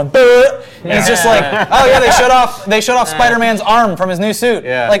Spider-Man going, "Bleh," and it's just like, oh yeah, they showed off Spider-Man's arm from his new suit.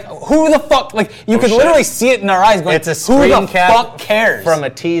 Yeah. Like, who the fuck? Like, you could literally see it in our eyes going, It's a who screen the cap fuck cares? from a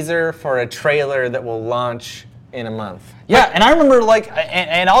teaser for a trailer that will launch in a month. Yeah, and I remember like,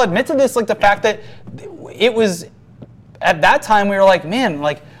 and I'll admit to this, like the fact that it was at that time we were like, man,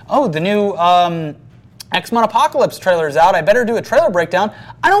 like, oh, the new X-Men Apocalypse trailer is out. I better do a trailer breakdown.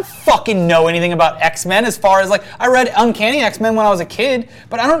 I don't fucking know anything about X-Men as far as like I read Uncanny X-Men when I was a kid,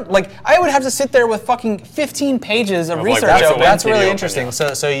 but I don't like. I would have to sit there with fucking 15 pages of like, research. that's open. That's really Video interesting.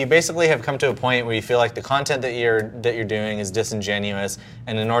 opinion. So you basically have come to a point where you feel like the content that you're doing is disingenuous,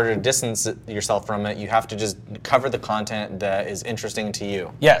 and in order to distance yourself from it, you have to just cover the content that is interesting to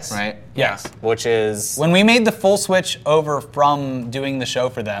you. Yes. Right? Yes. Which is When we made the full switch over from doing the show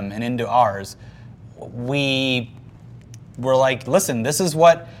for them and into ours, we were like, listen, this is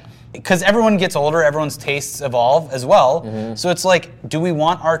what, because everyone gets older, everyone's tastes evolve as well. Mm-hmm. So it's like, do we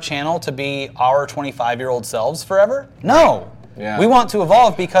want our channel to be our 25-year-old selves forever? No. Yeah. We want to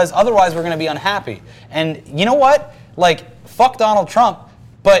evolve because otherwise we're going to be unhappy. And you know what? Like, fuck Donald Trump,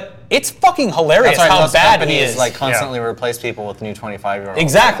 but it's fucking hilarious that's why how most bad he companies is. like constantly replace people with new 25-year-olds.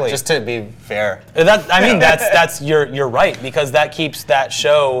 Exactly. Just to be fair. That's you're right, because that keeps that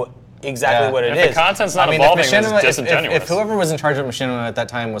show exactly Yeah. what it If is. the content's not If evolving, Machinima- it's disingenuous. if whoever was in charge of Machinima at that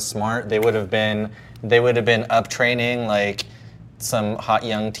time was smart, they would have been up training like some hot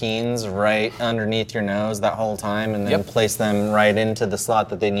young teens right underneath your nose that whole time, and then Yep. place them right into the slot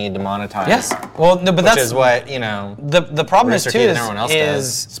that they need to monetize. Yes. Well, no, but Which that's is what the problem is Rooster too Teeth is, and everyone else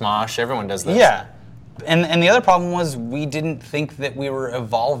does. Smosh, everyone does this. yeah, and the other problem was we didn't think that we were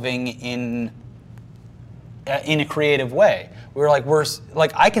evolving in a creative way. We were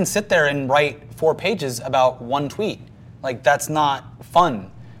like I can sit there and write 4 pages about one tweet. Like, that's not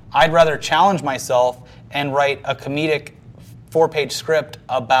fun. I'd rather challenge myself and write a comedic 4-page script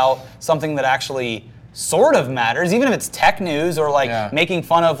about something that actually sort of matters, even if it's tech news or like making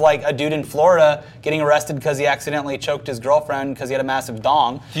fun of like a dude in Florida getting arrested because he accidentally choked his girlfriend because he had a massive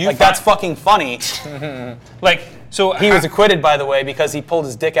dong. Like, that's fucking funny. Like, so He was acquitted, by the way, because he pulled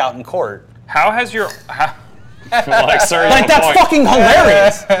his dick out in court. how has your like, sir, you Like, have a that's point. fucking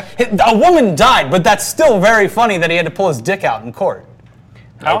hilarious. A woman died, but that's still very funny that he had to pull his dick out in court.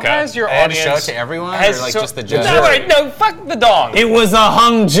 how Okay. has your I had to audience show it to everyone, has or like just the judge? No, wait, no, fuck the dong. It was a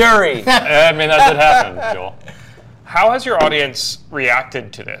hung jury. I mean, that did happen, Joel. How has your audience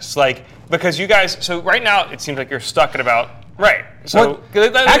reacted to this? Like, because you guys, so right now it seems like you're stuck at about, right. So,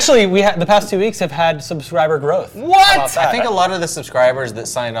 Actually, the past 2 weeks have had subscriber growth. What? How about that? I think a lot of the subscribers that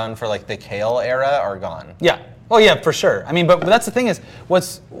signed on for like the Kale era are gone. Yeah. Oh yeah, for sure. I mean, but that's the thing is,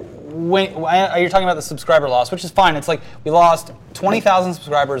 you're talking about the subscriber loss, which is fine. It's like we lost 20,000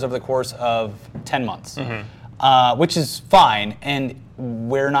 subscribers over the course of 10 months, which is fine. And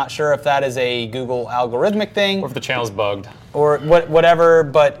we're not sure if that is a Google algorithmic thing Or if the channel's bugged. or whatever,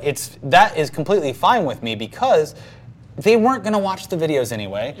 but that is completely fine with me because they weren't going to watch the videos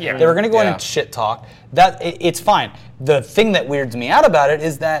anyway. Yeah. They were going to go in Yeah. and shit talk. It's fine. The thing that weirds me out about it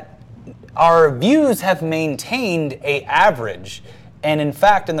is that our views have maintained a average, and in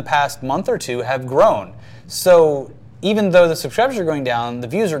fact, in the past month or two, have grown. So even though the subscribers are going down, the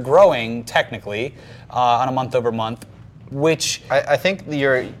views are growing technically on a month over month, which I think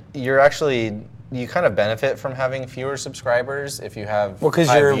you're actually, you kind of benefit from having fewer subscribers if you have Well, 'cause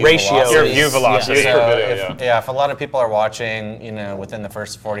high your view ratio velocity. Your view velocity. Yeah. So Per video, if a lot of people are watching, within the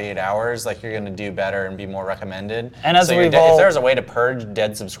first 48 hours, like you're going to do better and be more recommended. And as so we've if all- there's a way to purge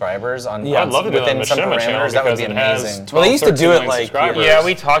dead subscribers on Yeah. I'd love to do that on within the some Machinima channel parameters, that would because be it has amazing. 12, Well, they used to 13 do it million like- subscribers. Yeah,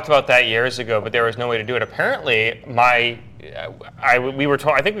 we talked about that years ago, but there was no way to do it. Apparently, we were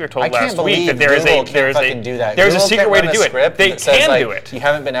told. I think we were told I can't last week believe that there is Google a there's can't fucking do that. there's a Google secret can't way run to a do it. script They that says, can like, do it. You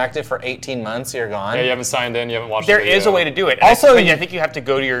haven't been active for 18 months. You're gone. Yeah, you haven't signed in, you haven't watched There the video. is a way to do it. And Also, I think you have to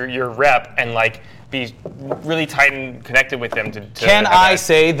go to your rep and like be really tight and connected with them to Can have I that.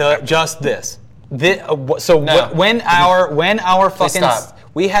 say just this? No. When our fucking stop.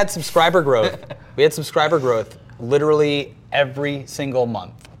 we had subscriber growth, literally every single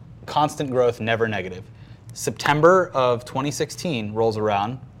month, constant growth, never negative. September of 2016 rolls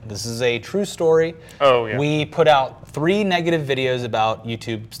around. This is a true story. Oh, yeah. We put out 3 negative videos about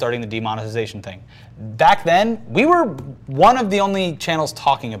YouTube starting the demonetization thing. Back then, we were one of the only channels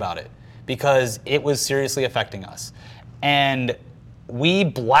talking about it because it was seriously affecting us. And we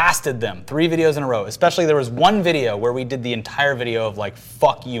blasted them 3 videos in a row. Especially there was one video where we did the entire video of like,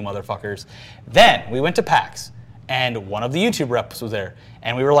 fuck you motherfuckers. Then we went to PAX and one of the YouTube reps was there.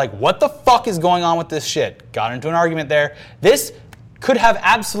 And we were like, what the fuck is going on with this shit? Got into an argument there. This could have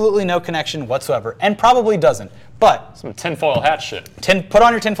absolutely no connection whatsoever and probably doesn't. But Some tinfoil hat shit. put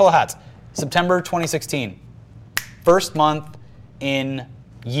on your tinfoil hats. September 2016. First month in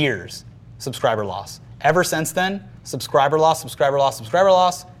years, subscriber loss. Ever since then, subscriber loss.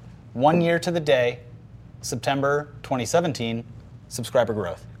 1 year to the day, September 2017, subscriber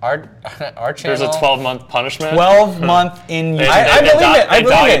growth. Our channel. There's a 12-month punishment. 12-month in They- YouTube. I they believe dial- it. I they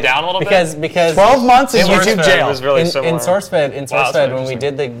believe dial you it. down a little bit? because 12 months in It was- YouTube jail. was really in similar. SourceFed, Wow, that's when we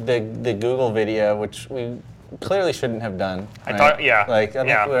interesting. did the Google video, which we clearly shouldn't have done. I right? thought- yeah, Like I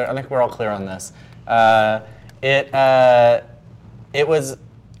yeah. think we're all clear on this. It was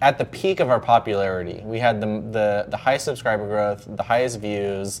at the peak of our popularity. We had the highest subscriber growth, the highest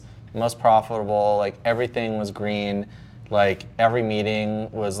views, most profitable. Like everything was green. Like every meeting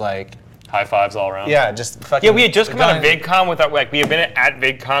was like. High fives all around. Yeah, just fucking. Yeah, we had just come out of going- VidCon with our, like we had been at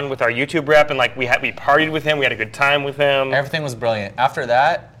VidCon with our YouTube rep, and like we partied with him. We had a good time with him. Everything was brilliant. After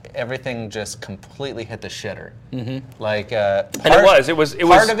that, everything just completely hit the shitter. Mm-hmm. Like, it was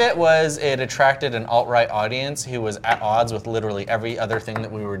part of it was it attracted an alt-right audience who was at odds with literally every other thing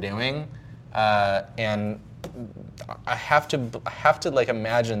that we were doing, and I have to like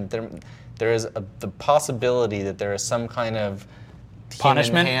imagine there is the possibility that there is some kind of human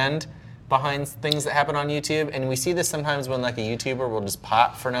Punishment? hand behind things that happen on YouTube, and we see this sometimes when like a YouTuber will just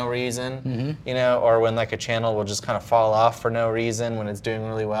pop for no reason, you know, or when like a channel will just kind of fall off for no reason when it's doing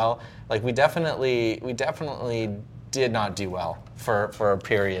really well. Like we definitely did not do well for a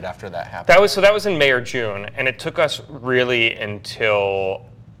period after that happened. That was in May or June, and it took us really until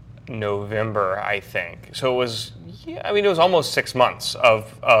November, I think. So it was it was almost 6 months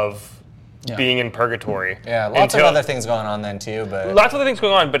of being in purgatory. Yeah, lots of other things going on then too, but Lots of other things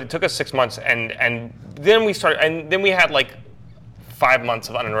going on, but it took us 6 months, and then we started, and then we had like 5 months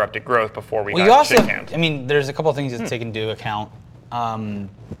of uninterrupted growth before we Well, got you also, shit canned. I mean, there's a couple of things to take into account. I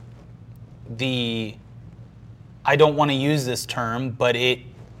don't want to use this term, but it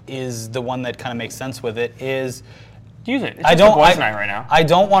is the one that kind of makes sense with it. Is Use it. It's I just don't. the boys' I, night right now. I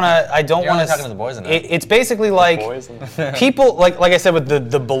don't want to. I don't You're want only talking to the boys tonight. It's basically like boys and- people, like I said with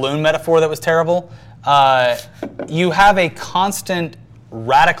the balloon metaphor that was terrible. You have a constant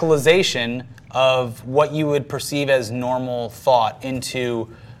radicalization of what you would perceive as normal thought into,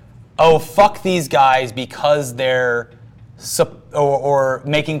 oh, fuck these guys because they're or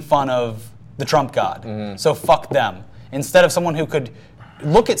making fun of the Trump god. So fuck them. Instead of someone who could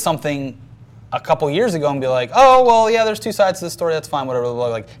look at something a couple years ago and be like, oh, well, yeah, there's 2 sides to the story, that's fine, whatever.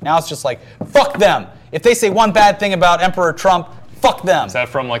 Like, now it's just like, fuck them. If they say one bad thing about Emperor Trump, fuck them. Is that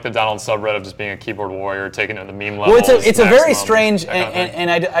from like the Donald subreddit of just being a keyboard warrior, taking it to the meme level? Well, it's a very maximum, strange, that kind of thing?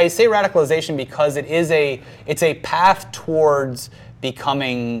 and I say radicalization because it's a path towards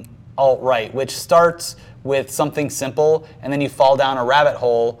becoming alt-right, which starts with something simple, and then you fall down a rabbit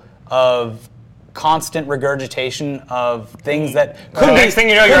hole of constant regurgitation of things that could be. Next thing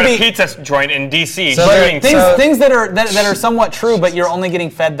you know, you're could at a be- pizza joint in DC. So doing things that are somewhat true, but you're only getting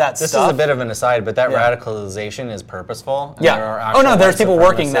fed that this stuff. is a bit of an aside, but that Yeah. radicalization is purposeful. And Yeah. there are Oh, actual no, there's white people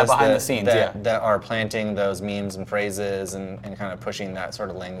working that supremacists behind the scenes, yeah. that are planting those memes and phrases and kind of pushing that sort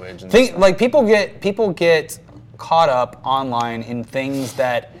of language. And Like people get caught up online in things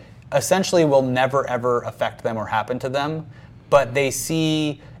that essentially will never ever affect them or happen to them, but they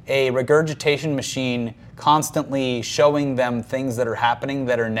see a regurgitation machine constantly showing them things that are happening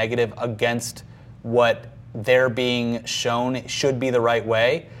that are negative against what they're being shown should be the right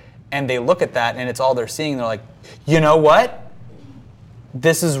way, and they look at that and it's all they're seeing. They're like, you know what?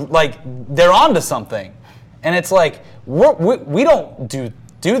 This is like they're onto something, and it's like we don't do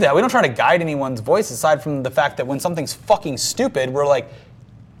that. We don't try to guide anyone's voice aside from the fact that when something's fucking stupid, we're like,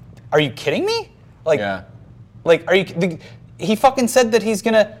 are you kidding me? Like, yeah. Like, he fucking said that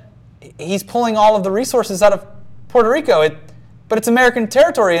he's pulling all of the resources out of Puerto Rico, but it's American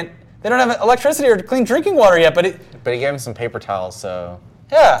territory, and they don't have electricity or clean drinking water yet, but he gave him some paper towels, so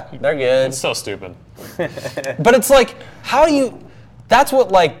yeah. they're good. It's so stupid. But it's like, how do you, that's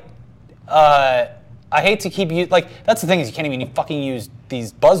what like, I hate to keep you, like, that's the thing is you can't even fucking use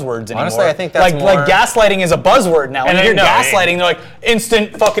these buzzwords anymore. Honestly, I think that's like gaslighting is a buzzword now. When you hear no, gaslighting, they're like,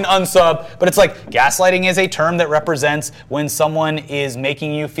 instant fucking unsub. But it's like, gaslighting is a term that represents when someone is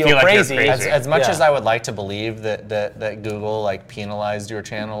making you feel like you're crazy. crazy. As much as I would like to believe that Google like penalized your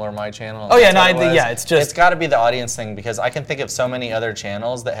channel or my channel. Oh, yeah, that's what it was, it's just... It's got to be the audience thing, because I can think of so many other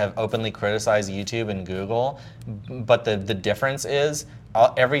channels that have openly criticized YouTube and Google, but the difference is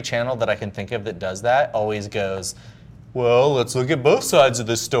every channel that I can think of that does that always goes, well, let's look at both sides of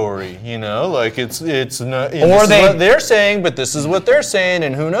the story. You know, like it's not. Or this is what they're saying, but this is what they're saying,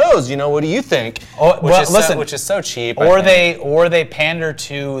 and who knows? You know, what do you think? Which is so cheap. Or they pander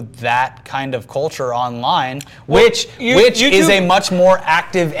to that kind of culture online, which is a much more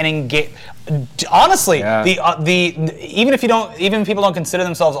active and engaged. Honestly, even if people don't consider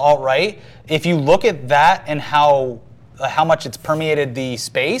themselves alt-right, if you look at that and how much it's permeated the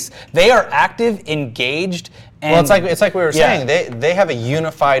space, they are active, engaged. And it's like we were saying. They have a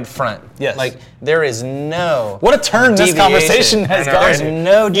unified front. Yes. Like there is no. What a turn this conversation has gone. There's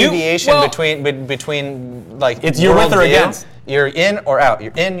no deviation between like. It's you're with or against. You're in or out.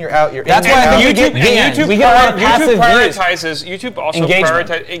 You're in. You're out. You're That's in. why I think YouTube prioritizes. YouTube also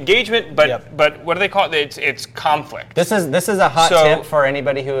prioritizes engagement, but what do they call it? It's conflict. This is a hot tip for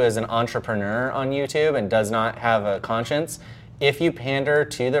anybody who is an entrepreneur on YouTube and does not have a conscience. If you pander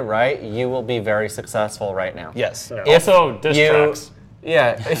to the right, you will be very successful right now. Yes. Also, diss tracks.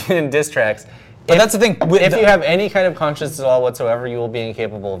 Yeah, in diss tracks. But that's the thing. If you have any kind of conscience at all whatsoever, you will be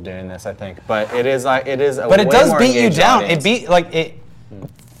incapable of doing this, I think. But it is a But it does beat you down. Audience.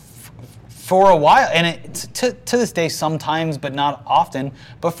 For a while, and it to this day sometimes, but not often.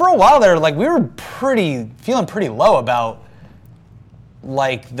 But for a while there, like we were feeling pretty low about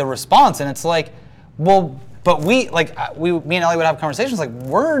like the response, and it's like, well. But me and Ellie would have conversations like,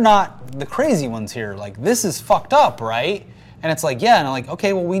 we're not the crazy ones here. Like, this is fucked up, right? And it's like, yeah. And I'm like,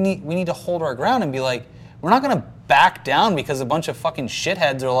 okay, well, we need to hold our ground and be like, we're not gonna back down because a bunch of fucking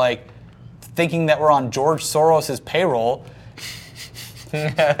shitheads are like thinking that we're on George Soros's payroll.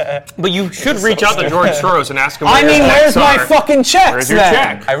 But you should reach out to George Soros and ask him. Where's my fucking checks? Where's your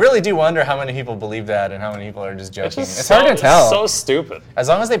check? I really do wonder how many people believe that and how many people are just joking. It's hard to tell. It's so stupid. As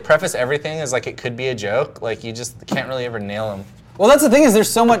long as they preface everything as like it could be a joke, like you just can't really ever nail them. Well, that's the thing is there's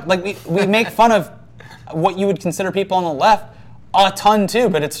so much like we make fun of what you would consider people on the left a ton too,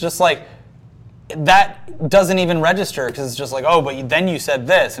 but it's just like that doesn't even register because it's just like, oh, but then you said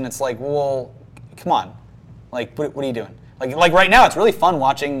this, and it's like, well, come on, like what are you doing? Like right now, it's really fun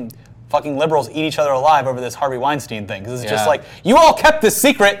watching fucking liberals eat each other alive over this Harvey Weinstein thing. Because it's just like, you all kept this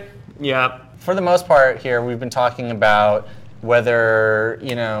secret. Yeah. For the most part here, we've been talking about whether,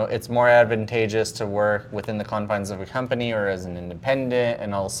 it's more advantageous to work within the confines of a company or as an independent,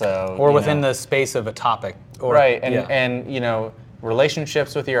 and also... Or within the space of a topic. Right, and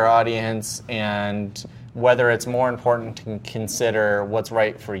relationships with your audience, and whether it's more important to consider what's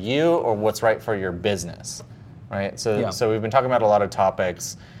right for you or what's right for your business. Right, so we've been talking about a lot of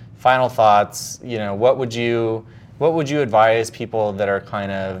topics. Final thoughts. What would you advise people that are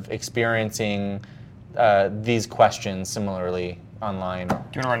kind of experiencing these questions similarly online? Do you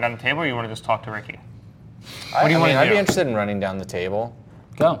want to run down the table, or you want to just talk to Ricky? I'd be interested in running down the table.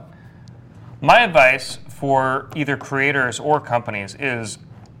 Go. My advice for either creators or companies is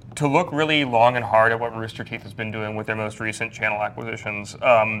to look really long and hard at what Rooster Teeth has been doing with their most recent channel acquisitions.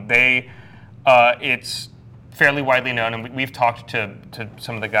 It's fairly widely known, and we've talked to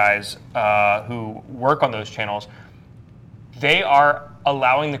some of the guys who work on those channels. They are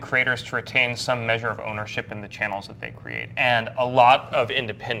allowing the creators to retain some measure of ownership in the channels that they create, and a lot of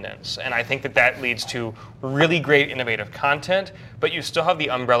independence. And I think that leads to really great innovative content, but you still have the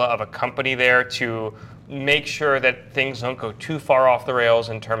umbrella of a company there to make sure that things don't go too far off the rails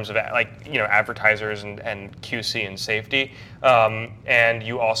in terms of advertisers and QC and safety. And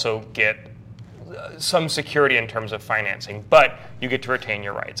you also get some security in terms of financing, but you get to retain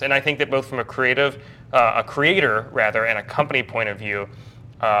your rights. And I think that both from a creator and a company point of view,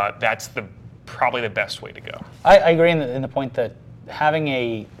 that's probably the best way to go. I agree in the point that having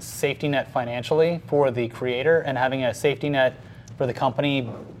a safety net financially for the creator and having a safety net for the company,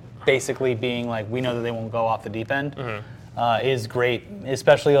 basically being like, we know that they won't go off the deep end, is great.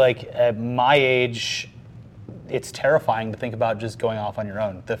 Especially like at my age, it's terrifying to think about just going off on your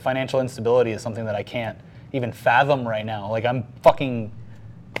own. The financial instability is something that I can't even fathom right now. Like, I'm fucking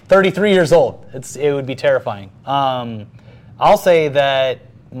 33 years old. It would be terrifying. I'll say that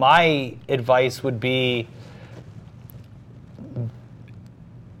my advice would be,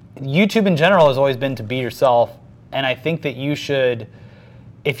 YouTube in general has always been to be yourself, and I think that you should,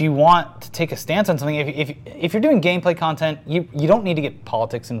 if you want to take a stance on something, if you're doing gameplay content, you don't need to get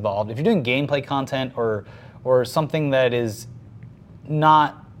politics involved. If you're doing gameplay content or something that is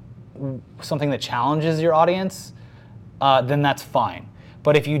not something that challenges your audience, then that's fine.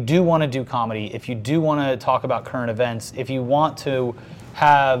 But if you do want to do comedy, if you do want to talk about current events, if you want to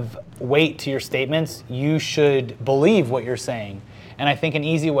have weight to your statements, you should believe what you're saying. And I think an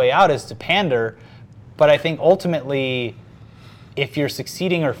easy way out is to pander, but I think ultimately, if you're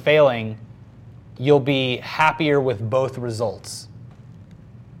succeeding or failing, you'll be happier with both results.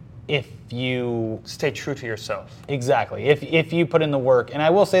 If you Stay true to yourself. Exactly. If you put in the work. And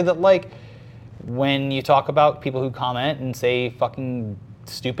I will say that, like, when you talk about people who comment and say fucking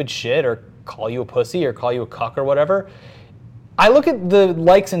stupid shit or call you a pussy or call you a cuck or whatever, I look at the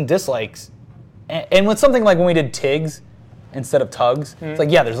likes and dislikes. And with something like when we did Tigs instead of Tugs, it's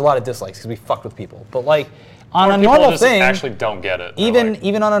like, yeah, there's a lot of dislikes because we fucked with people. But, like, on Or a people normal just thing, actually don't get it. They're like,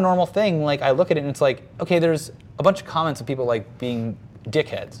 even on a normal thing, like, I look at it and it's like, okay, there's a bunch of comments of people like being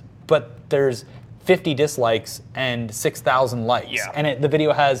dickheads, but there's 50 dislikes and 6,000 likes, Yeah. and the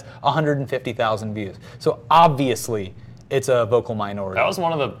video has 150,000 views. So obviously, it's a vocal minority. that was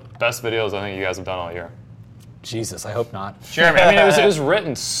one of the best videos I think you guys have done all year. Jesus, I hope not. Jeremy, I mean, it was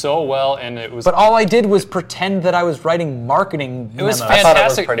written so well, and it was. But all I did was pretend that I was writing marketing It was memos.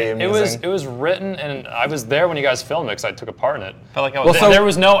 fantastic. pretty amusing. It was written, and I was there when you guys filmed it because I took a part in it. felt like I was Well, there. so- There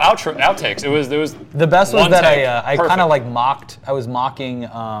was no outtakes. It was The best was one that take. I Perfect. kind of like mocked. I was mocking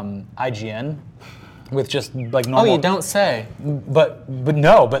IGN with just like Oh, normal. you don't say. But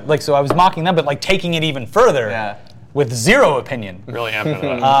like, so I was mocking them, but like taking it even further Yeah. with zero opinion. really amped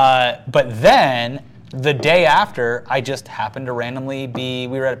it up. But then the day after, I just happened to randomly we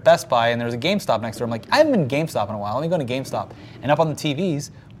were at Best Buy and there was a GameStop next door. I'm like, I haven't been to GameStop in a while. Let me go to GameStop. And up on the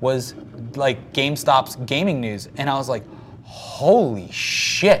TVs was like GameStop's gaming news. And I was like, holy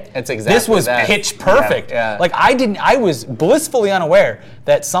shit. It's exactly This was that. pitch perfect. Yeah, yeah. Like I was blissfully unaware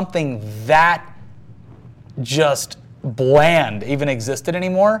that something that just bland even existed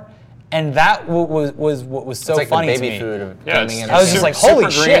anymore. And that was what was so It's like the funny baby to me. food of Yeah, gaming it's and I was just super, like, holy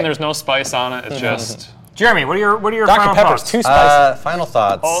super shit. green. There's no spice on it. It's just Jeremy, what are your Dr. final Pepper's thoughts? too spicy. Final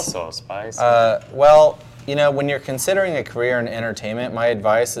thoughts. also spicy. Well, you know, when you're considering a career in entertainment, my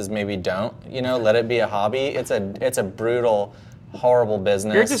advice is maybe don't. You know, let it be a hobby. It's a brutal, horrible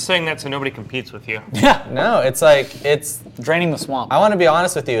business. You're just saying that so nobody competes with you. No, it's like it's. Draining the swamp. I want to be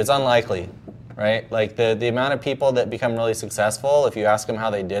honest with you. It's unlikely, right? Like the amount of people that become really successful, if you ask them how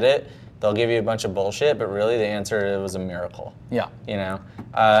they did it, they'll give you a bunch of bullshit. But really, the answer it was a miracle. Yeah. You know,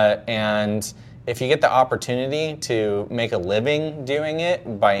 and if you get the opportunity to make a living doing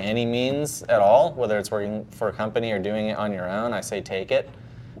it by any means at all, whether it's working for a company or doing it on your own, I say take it.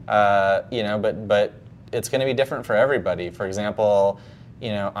 You know, but it's going to be different for everybody. For example, you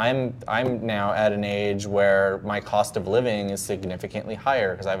know, I'm now at an age where my cost of living is significantly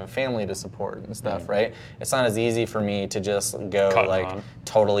higher because I have a family to support and stuff, right? It's not as easy for me to just go Cut like on.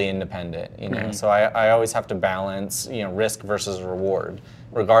 totally independent, you know. So I always have to balance, you know, risk versus reward,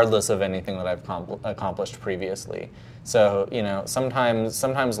 regardless of anything that I've accomplished previously. So, you know,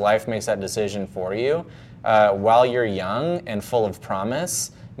 sometimes life makes that decision for you. While you're young and full of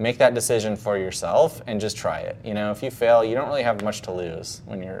promise, make that decision for yourself and just try it. You know, if you fail, you don't really have much to lose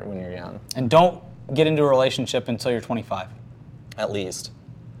when you're young, And don't get into a relationship until you're 25. at least.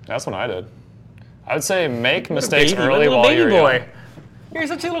 That's what I did. I would say make mistakes Baby, early little while baby you're boy. young. You're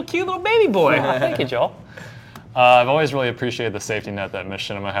such a little cute little baby boy. Thank you, Joel. I've always really appreciated the safety net that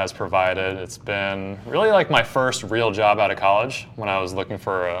Machinima has provided. It's been really like my first real job out of college when I was looking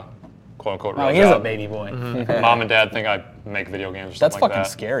for a quote-unquote real Oh, he's a job. baby boy. Mom and dad think I make video games or That's something like fucking that.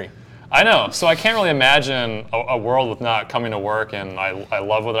 scary. I know. So I can't really imagine a world with not coming to work, and I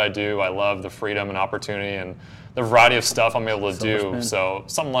love what I do. I love the freedom and opportunity and the variety of stuff I'm able to do. Spoon. So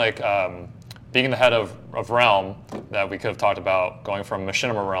something like being the head of Realm that we could have talked about, going from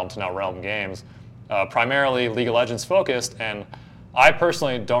Machinima Realm to now Realm Games, primarily League of Legends focused, and I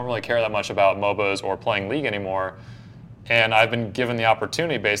personally don't really care that much about MOBAs or playing League anymore. And I've been given the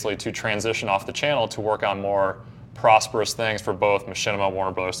opportunity basically to transition off the channel to work on more prosperous things for both Machinima,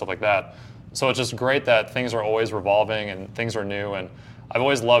 Warner Brothers, stuff like that. So it's just great that things are always revolving and things are new. And I've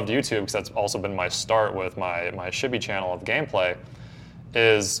always loved YouTube because that's also been my start with my Shibby channel of gameplay.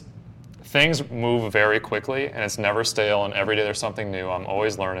 Is things move very quickly and it's never stale, and every day there's something new. I'm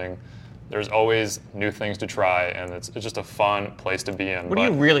always learning. There's always new things to try, and it's just a fun place to be in. What do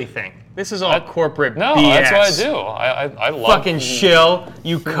you really think? This is all corporate No, BS. that's what I do. I love Fucking shill,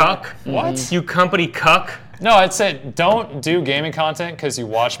 you cuck. What? You company cuck. No, I'd say don't do gaming content because you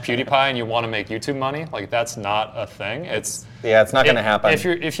watch PewDiePie and you want to make YouTube money. Like, that's not a thing. It's not going to happen.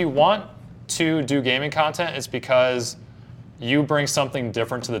 If you want to do gaming content, it's because you bring something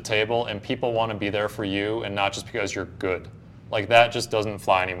different to the table and people want to be there for you and not just because you're good. Like, that just doesn't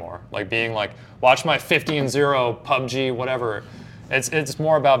fly anymore. Like, being like, watch my 50-0 PUBG, whatever. It's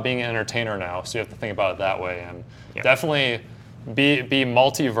more about being an entertainer now, so you have to think about it that way. And definitely be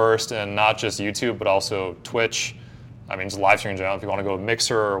multi-versed and not just YouTube, but also Twitch. I mean, just live streaming in general. If you want to go with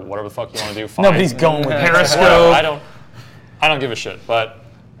Mixer or whatever the fuck you want to do, fine. Nobody's going with Periscope. I don't give a shit. But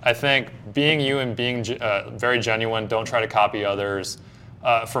I think being you and being very genuine, don't try to copy others.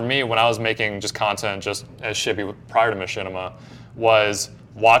 For me, when I was making just content just as Shibby prior to Machinima, was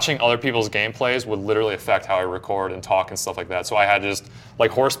watching other people's gameplays would literally affect how I record and talk and stuff like that. So I had just, like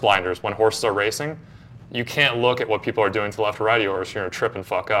horse blinders, when horses are racing, you can't look at what people are doing to the left or right of you or else you're going to trip and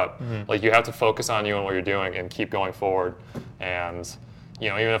fuck up. Like, you have to focus on you and what you're doing and keep going forward. And, you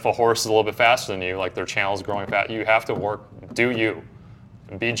know, even if a horse is a little bit faster than you, like their channel's growing fast, you have to do you.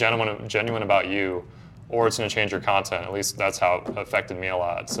 And be genuine about you, or it's going to change your content. At least that's how it affected me a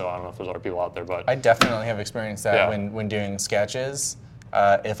lot. So I don't know if there's other people out there, but I definitely have experienced that when doing sketches.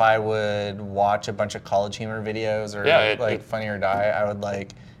 If I would watch a bunch of College Humor videos or Funny or Die, I would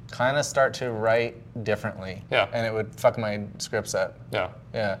like kind of start to write differently. Yeah. And it would fuck my scripts up. Yeah.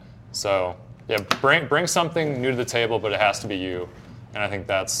 Yeah. So bring something new to the table, but it has to be you. And I think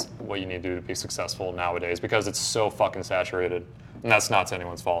that's what you need to do to be successful nowadays, because it's so fucking saturated. And that's not to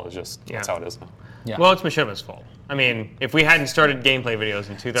anyone's fault. It's just that's how it is now. Yeah. Well, it's Machinima's fault. I mean, if we hadn't started gameplay videos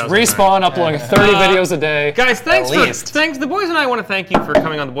in 2009. Respawn uploading 30 videos a day. Guys, thanks. The boys and I want to thank you for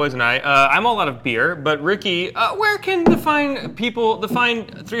coming on The Boys and I. I'm all out of beer, but Ricky, where can the fine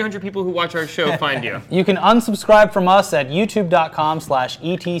 300 people who watch our show find you? You can unsubscribe from us at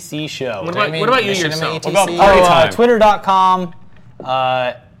youtube.com/etc show. What about you yourself? What about Twitter.com,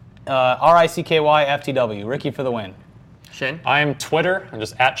 RICKYFTW. Ricky for the win. Shane? I am Twitter. I'm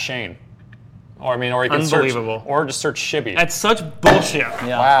just at Shane. Or you can just search Shibby. That's such bullshit.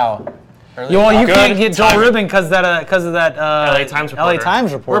 Yeah. Wow. You can't get Joel Rubin because of that LA Times reporter. LA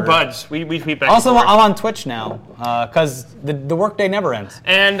Times reporter. We're buds. We tweet back. Also, I'm on Twitch now because the workday never ends.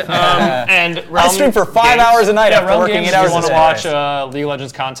 And I stream for 5 hours a night after working 8 hours a day. If you want to watch League of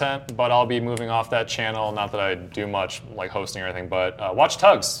Legends content, but I'll be moving off that channel. Not that I do much like hosting or anything, but watch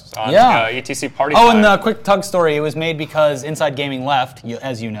Tugs on ETC Party Time. And the quick Tug story, it was made because Inside Gaming left,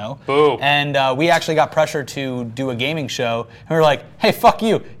 as you know. Boo. And we actually got pressure to do a gaming show. And we were like, hey, fuck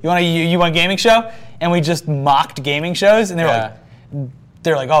you. You want a gaming show? And we just mocked gaming shows. And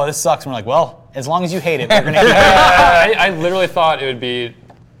they're like, oh, this sucks. And we're like, well, as long as you hate it, we're going to keep it. I literally thought it would be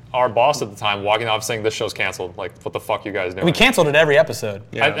our boss at the time walking off saying this show's canceled. Like, what the fuck you guys doing? We canceled it every episode.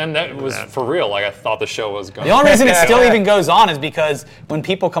 And that was for real. Like, I thought the show was going to. The only reason it still even goes on is because when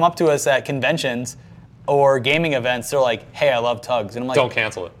people come up to us at conventions or gaming events, they're like, hey, I love Tugs. And I'm like, don't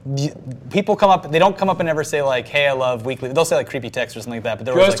cancel it. People come up, they don't come up and ever say like, hey, I love Weekly. They'll say like Creepy Text or something like that, but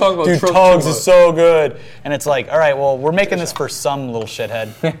they're always like, dude, Tugs is so good. And it's like, all right, well, we're making this for some little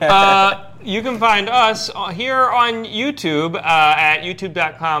shithead. You can find us here on YouTube at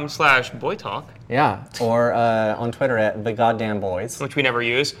youtube.com/boytalk. Yeah, or on Twitter at The Goddamn Boys. Which we never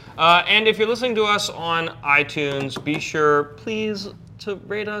use. And if you're listening to us on iTunes, be sure, please, to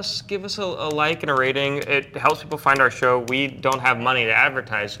rate us, give us a like and a rating. It helps people find our show. We don't have money to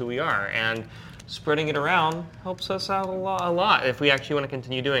advertise who we are, and spreading it around helps us out a lot if we actually want to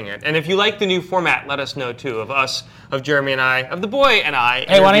continue doing it. And if you like the new format, let us know too, of Jeremy and I, of the boy and I.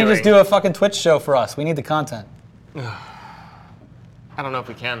 Hey, why don't you just do a fucking Twitch show for us? We need the content. I don't know if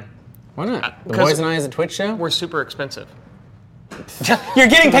we can. Why not? The Boys and I is a Twitch show? We're super expensive. You're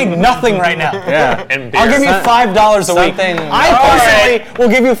getting paid nothing right now. Yeah. And I'll give you $5 a week. I personally will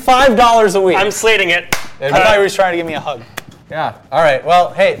give you $5 a week. I'm slating it. I thought you were just trying to give me a hug. Yeah. All right.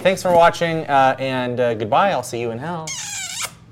 Well, hey, thanks for watching, and goodbye. I'll see you in hell.